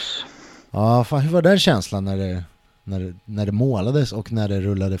 precis. Ja, fan, hur var den känslan när det målades och när det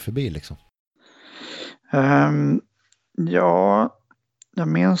rullade förbi liksom? Ja, jag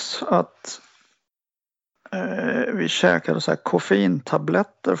minns att vi käkade så här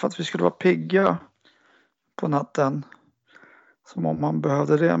koffeintabletter för att vi skulle vara pigga på natten. Som om man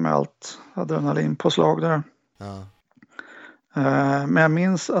behövde det med allt adrenalinpåslag där. Ja. Men jag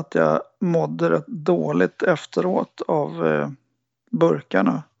minns att jag mådde rätt dåligt efteråt av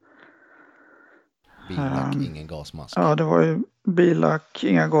burkarna. Bilack, ingen gasmask. Ja, det var ju bilack,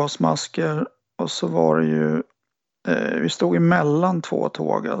 inga gasmasker. Och så var det ju, vi stod emellan 2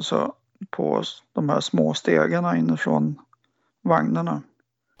 tåg, alltså på de här små stegarna inifrån vagnarna.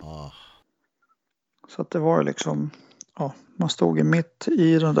 Oh. Så att det var ju liksom, ja, man stod ju mitt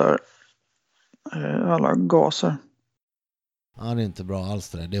i den där, alla gaser. Ja, det är inte bra alls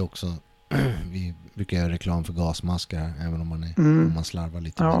det där. Det är också, vi brukar göra reklam för gasmasker här, även om man slarvar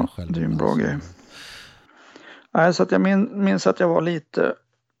lite med det själv. Ja, det är en bra grej. Nej, så att jag minns att jag var lite,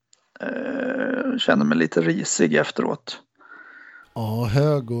 kände mig lite risig efteråt. Ja,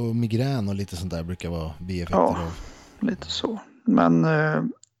 hög och migrän och lite sånt där brukar vara bieffekter. Ja, lite så. Men det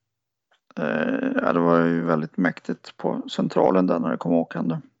var ju väldigt mäktigt på Centralen där när det kom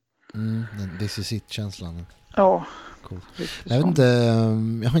åkande. This is it-känslan. Ja. Cool. Jag vet inte,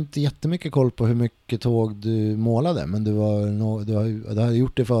 jag har inte jättemycket koll på hur mycket tåg du målade, men du har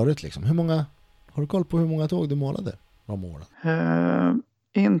gjort det förut liksom. Hur många Har du koll på hur många tåg du målade om åren?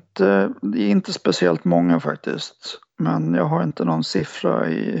 Inte speciellt många faktiskt. Men jag har inte någon siffra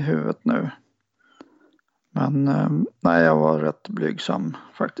i huvudet nu. Men nej, jag var rätt blygsam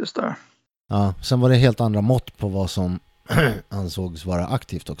faktiskt där. Ja, sen var det helt andra mått på vad som ansågs vara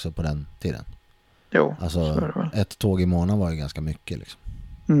aktivt också på den tiden. Jo, alltså ett tåg i månaden var ju ganska mycket liksom.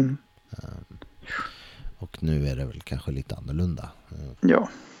 Mm. Och nu är det väl kanske lite annorlunda. Ja.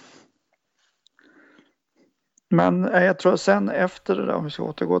 Men jag tror sen efter det där, om vi ska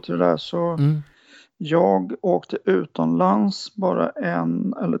återgå till det där, så jag åkte utomlands bara 1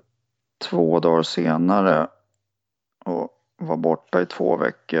 eller 2 dagar senare och var borta i 2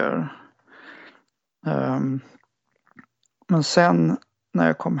 veckor. Men sen när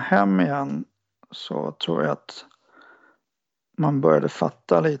jag kom hem igen så tror jag att man började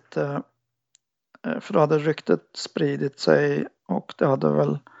fatta lite, för då hade ryktet spridit sig och det hade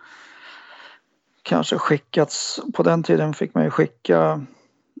väl kanske skickats, på den tiden fick man ju skicka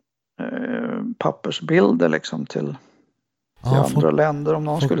pappersbilder liksom till andra länder om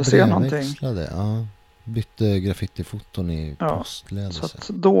någon skulle se någonting. Ja, bytte graffitifoton i postledelse. Så att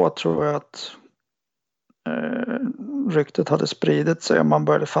då tror jag att ryktet hade spridit sig och man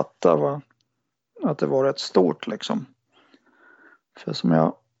började fatta att det var rätt stort liksom. För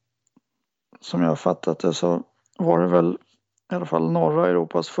som jag fattat det så var det väl i alla fall norra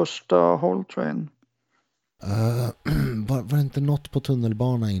Europas första Whole Train. Var det inte något på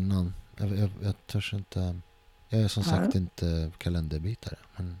tunnelbana innan? Jag törs inte. Jag är som sagt inte kalenderbitare.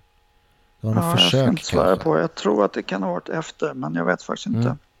 Men det var något försök. Jag ska inte svära på. Jag tror att det kan ha varit efter, men jag vet faktiskt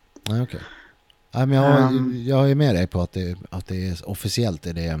inte. Nej, okej. Nej, men jag är med dig på att det är officiellt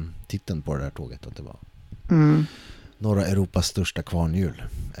är det titeln på det här tåget att det var norra Europas största kvarnhjul,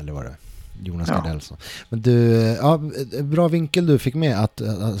 eller vad det Jonas Gardellson. Men du, bra vinkel du fick med att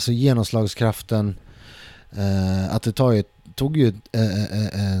alltså genomslagskraften att det tog ju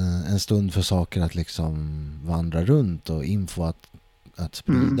en stund för saker att liksom vandra runt och info att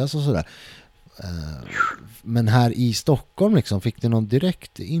spridas och sådär. Men här i Stockholm liksom, fick det någon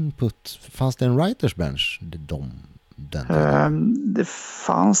direkt input? Fanns det en writers bench? Det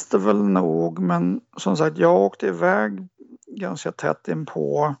fanns det väl nog, men som sagt, jag åkte iväg ganska tätt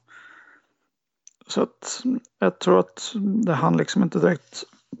inpå. Så att jag tror att det hann liksom inte direkt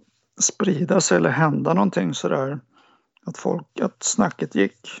sprida sig eller hända någonting sådär. Att snacket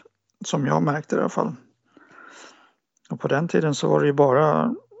gick, som jag märkte i alla fall. Och på den tiden så var det ju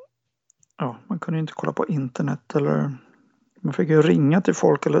bara, man kunde ju inte kolla på internet eller man fick ju ringa till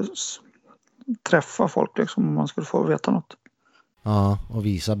folk eller träffa folk liksom om man skulle få veta något. Ja, och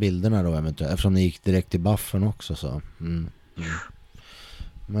visa bilderna då eventuellt, eftersom det gick direkt till buffern också så.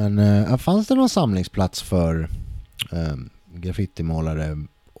 Men fanns det någon samlingsplats för graffitimålare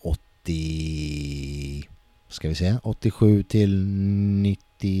 87 till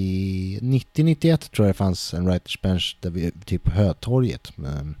 90-91 tror jag det fanns en writers bench där vi typ Hötorget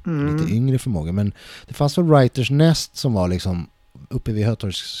med lite yngre förmåga, men det fanns väl writers nest som var liksom uppe vid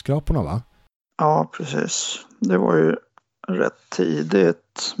Hötorgsskraporna, va? Ja, precis. Det var ju rätt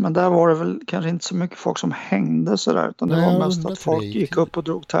tidigt, men där var det väl kanske inte så mycket folk som hängde sådär, utan det var mest att folk gick upp och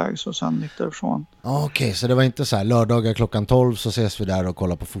drog tags och sen gick därifrån. Okej, så det var inte så här lördagar klockan 12 så ses vi där och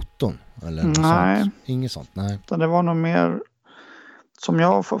kollar på foton? Eller nej. Sånt. Inget sånt, nej. Utan det var nog mer, som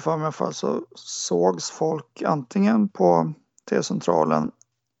jag får för mig i alla fall, så sågs folk antingen på T-centralen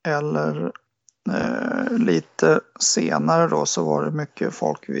eller lite senare då så var det mycket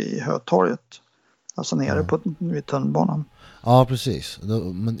folk vid Hötorget. Alltså nere vid tunnelbanan. Ja, precis.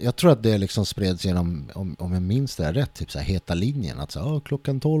 Men jag tror att det liksom spreds genom, om jag minns det rätt, typ så här heta linjen. Att så,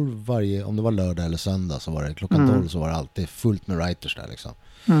 klockan 12 om det var lördag eller söndag så var det klockan 12 så var det alltid fullt med writers där liksom.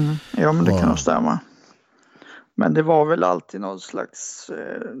 Ja, men det kan nog stämma. Men det var väl alltid någon slags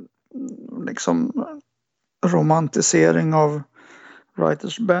liksom romantisering av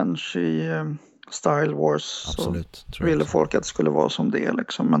writers bench i Style Wars. Absolut. Så ville folk att det skulle vara som det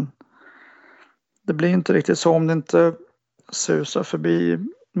liksom, men det blir inte riktigt så om det inte susar förbi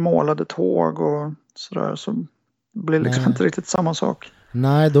målade tåg och sådär, så blir det liksom inte riktigt samma sak.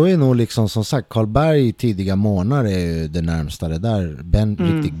 Nej, då är nog liksom som sagt Karlberg tidiga månader är ju det närmsta det där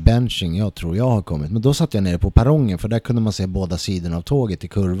riktig benching jag tror jag har kommit. Men då satt jag nere på perrongen för där kunde man se båda sidorna av tåget i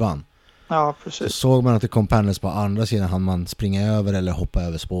kurvan. Ja, precis. Så såg man att det kom panels på andra sidan, hann man springa över eller hoppa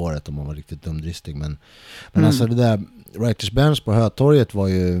över spåret om man var riktigt dumdristig. Men alltså det där writers bench på Hötorget var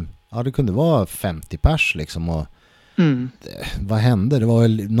ju, det kunde vara 50 pers liksom och vad hände? Det var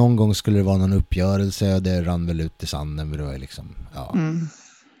väl, någon gång skulle det vara någon uppgörelse och det rann väl ut i sanden. Men det var liksom,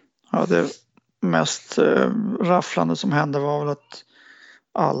 Ja, det mest rafflande som hände var väl att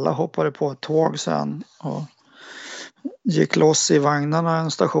alla hoppade på ett tåg sen och gick loss i vagnarna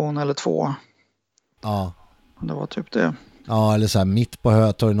en station eller 2. Ja. Det var typ det. Ja, eller så här mitt på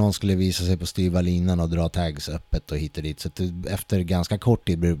Hötorg någon skulle visa sig på styva linan och dra tags öppet och hit och dit. Så att efter ganska kort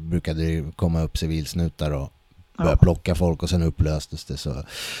tid brukade det komma upp civilsnutar och börja plocka folk och sen upplöstes det. Så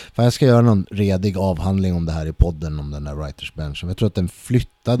jag ska göra någon redig avhandling om det här i podden om den där Writers Bench. Jag tror att den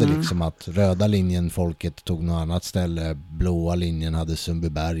flyttade liksom, att röda linjen folket tog något annat ställe, blåa linjen hade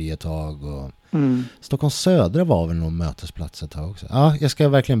Sundbyberg ett tag och Stockholms södra var väl någon mötesplats ett tag också. Ja, jag ska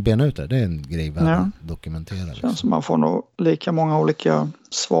verkligen bena ut det. Det är en grej värd att dokumentera. Liksom. Känns som man får nog lika många olika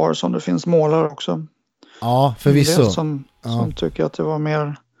svar som det finns målare också. Ja, förvisso. Som tycker att det var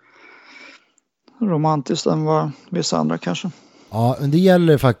mer romantiskt än vad vissa andra kanske. Ja, men det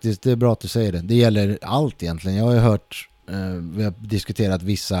gäller faktiskt, det är bra att du säger det. Det gäller allt egentligen. Jag har ju hört, vi har diskuterat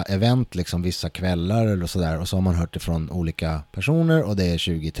vissa event, liksom vissa kvällar eller sådär. Och så har man hört det från olika personer och det är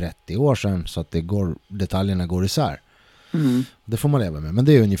 20-30 år sedan så att detaljerna går isär. Det får man leva med. Men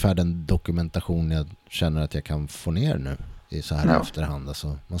det är ungefär den dokumentation jag känner att jag kan få ner nu i så här i efterhand.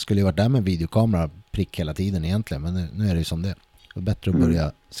 Alltså, man skulle ju varit där med videokamera prick hela tiden egentligen, men nu är det ju som det. Det är bättre att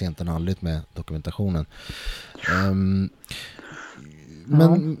börja sent än aldrig med dokumentationen.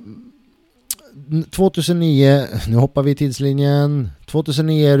 Men 2009, nu hoppar vi i tidslinjen.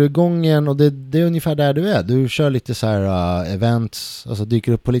 2009 är du igång igen och det är ungefär där du är. Du kör lite så här events, alltså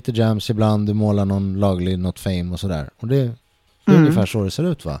dyker upp på lite jams ibland, du målar någon laglig, något fame och sådär. Och det är ungefär så det ser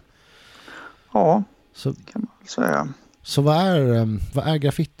ut, va? Ja, så kan man säga. Så vad är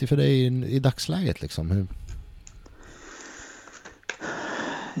graffiti för dig i dagsläget liksom? Hur?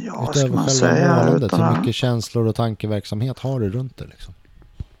 Ja, vad ska man säga? Hur mycket känslor och tankeverksamhet har du runt det liksom?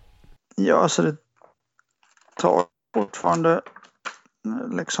 Ja, alltså det tar fortfarande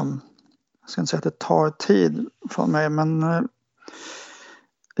liksom, jag ska inte säga att det tar tid för mig, men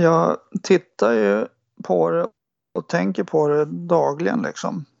jag tittar ju på det och tänker på det dagligen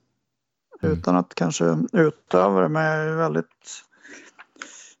liksom. Utan att kanske utöva det, men jag är väldigt,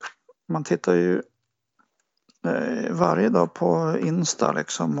 man tittar ju varje dag på Insta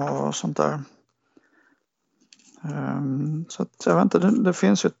liksom och sånt där. Så att jag vet inte, det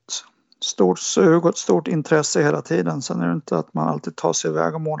finns ju ett stort sug och ett stort intresse hela tiden. Sen är det inte att man alltid tar sig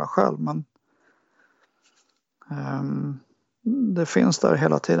iväg och målar själv, men det finns där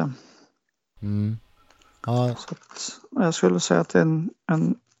hela tiden. Ja. Så att jag skulle säga att det är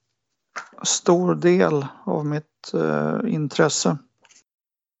en stor del av mitt intresse.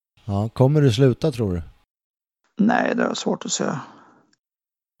 Ja, kommer du sluta, tror du? Nej, det är svårt att säga.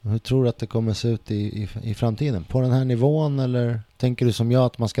 Hur tror du att det kommer se ut i framtiden? På den här nivån, eller tänker du som jag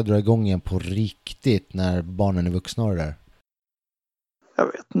att man ska dra igång igen på riktigt när barnen är vuxna och där? Jag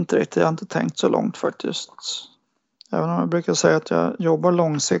vet inte riktigt, jag har inte tänkt så långt faktiskt. Även om jag brukar säga att jag jobbar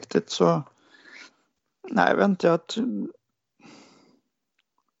långsiktigt så... Nej, jag vet inte, jag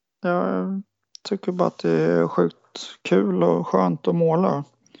tycker bara att det är sjukt kul och skönt att måla.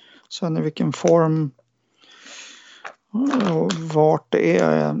 Sen i vilken form och vart det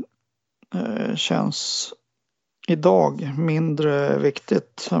är känns idag mindre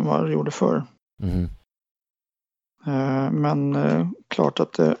viktigt än vad det gjorde förr. Men klart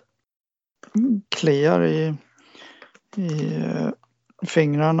att det kliar i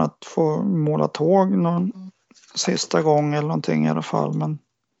fingrarna att få måla tåg någon sista gång eller någonting i alla fall. Men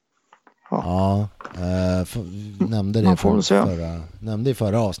nämnde det nämnde i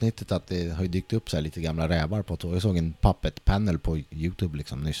förra avsnittet att det har dykt upp så här lite gamla rävar på tåg. Jag såg en puppet panel på YouTube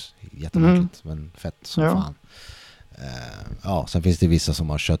liksom nyss. Jättemärkligt, men fett som fan. Sen finns det vissa som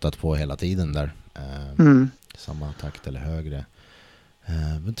har köttat på hela tiden där. Samma takt eller högre.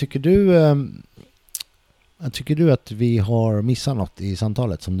 Men tycker du att vi har missat något i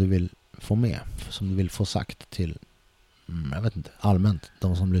samtalet som du vill få med? Som du vill få sagt till, jag vet inte, allmänt,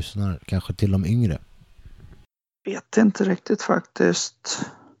 de som lyssnar, kanske till de yngre? Vet inte riktigt faktiskt.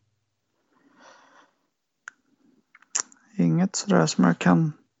 Inget sådär som jag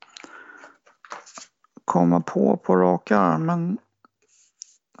kan komma på raka arm, men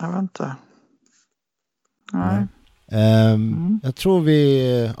jag vet inte. Nej. Jag tror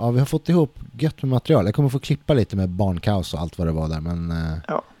vi har fått ihop gött med material. Jag kommer få klippa lite med barnkaos och allt vad det var där, men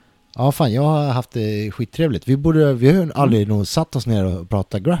ja, fan, jag har haft det skittrevligt. Vi har aldrig nog satt oss ner och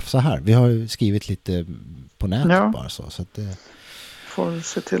pratat graf så här. Vi har skrivit lite på nätet bara så att det... Får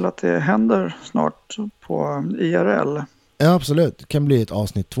se till att det händer snart på IRL. Ja, absolut. Det kan bli ett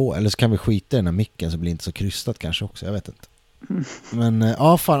avsnitt 2, eller så kan vi skita i den här micken så blir det inte så krystat kanske också, jag vet inte. Men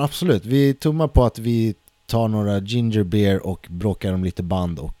ja, fan, absolut. Vi tummar på att vi tar några ginger beer och bråkar om lite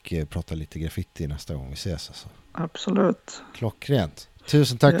band och pratar lite graffiti nästa gång vi ses. Alltså. Absolut. Klockrent.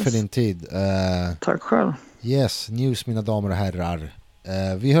 Tusen tack för din tid. Tack själv. Yes, news mina damer och herrar.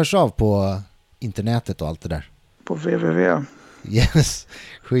 Vi hörs av på internetet och allt det där. På www. Yes,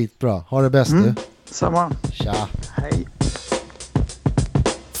 skitbra. Ha det bäst du. Samma. Tja. Hej.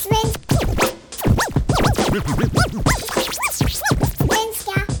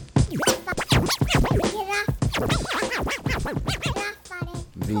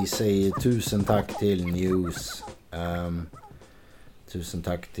 Vi säger tusen tack till News. Tusen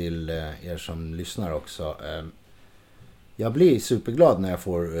tack till er som lyssnar också. Jag blir superglad när jag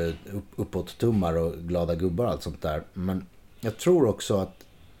får uppåt tummar och glada gubbar och allt sånt där. Men jag tror också att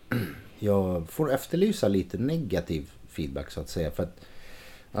jag får efterlysa lite negativ feedback så att säga. För att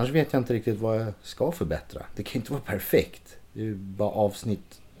annars vet jag inte riktigt vad jag ska förbättra. Det kan inte vara perfekt. Det är ju bara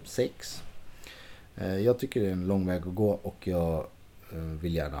avsnitt 6. Jag tycker det är en lång väg att gå och jag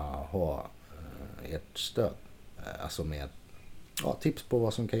vill gärna ha ert stöd. Alltså med tips på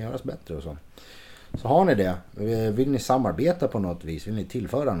vad som kan göras bättre och så. Så har ni det. Vill ni samarbeta på något vis? Vill ni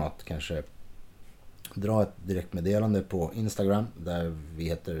tillföra något? Kanske dra ett direktmeddelande på Instagram där vi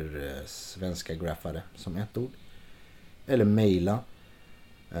heter Svenska Graffare som ett ord. Eller mejla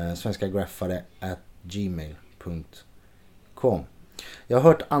svenskagraffare@gmail.com. Jag har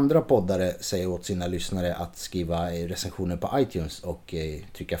hört andra poddare säga åt sina lyssnare att skriva recensioner på iTunes och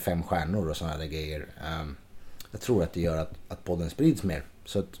trycka 5 stjärnor och sådana där grejer. Jag tror att det gör att podden sprids mer.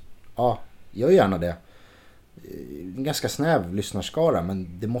 Så att, gör gärna det. En ganska snäv lyssnarskara,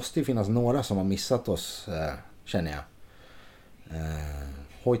 men det måste ju finnas några som har missat oss, känner jag.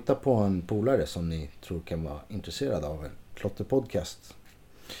 Hojta på en polare som ni tror kan vara intresserad av en klotterpodcast.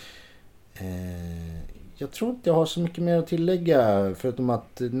 Jag tror inte jag har så mycket mer att tillägga förutom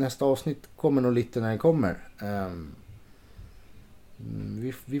att nästa avsnitt kommer nog lite när det kommer.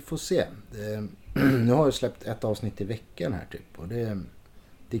 Vi får se. Nu har jag släppt ett avsnitt i veckan här typ och det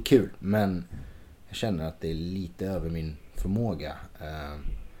är kul, men jag känner att det är lite över min förmåga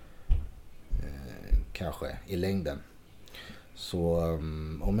kanske i längden. Så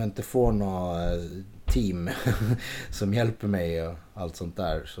om jag inte får några team som hjälper mig och allt sånt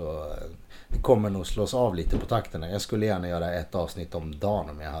där så det kommer nog slås av lite på takterna. Jag skulle gärna göra ett avsnitt om dagen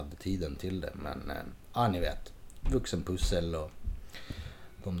om jag hade tiden till det, men ni vet, vuxenpussel och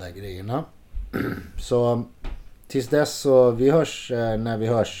de där grejerna. Så tills dess så vi hörs när vi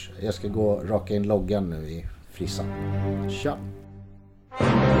hörs. Jag ska gå raka in loggan nu i frissan. Tja!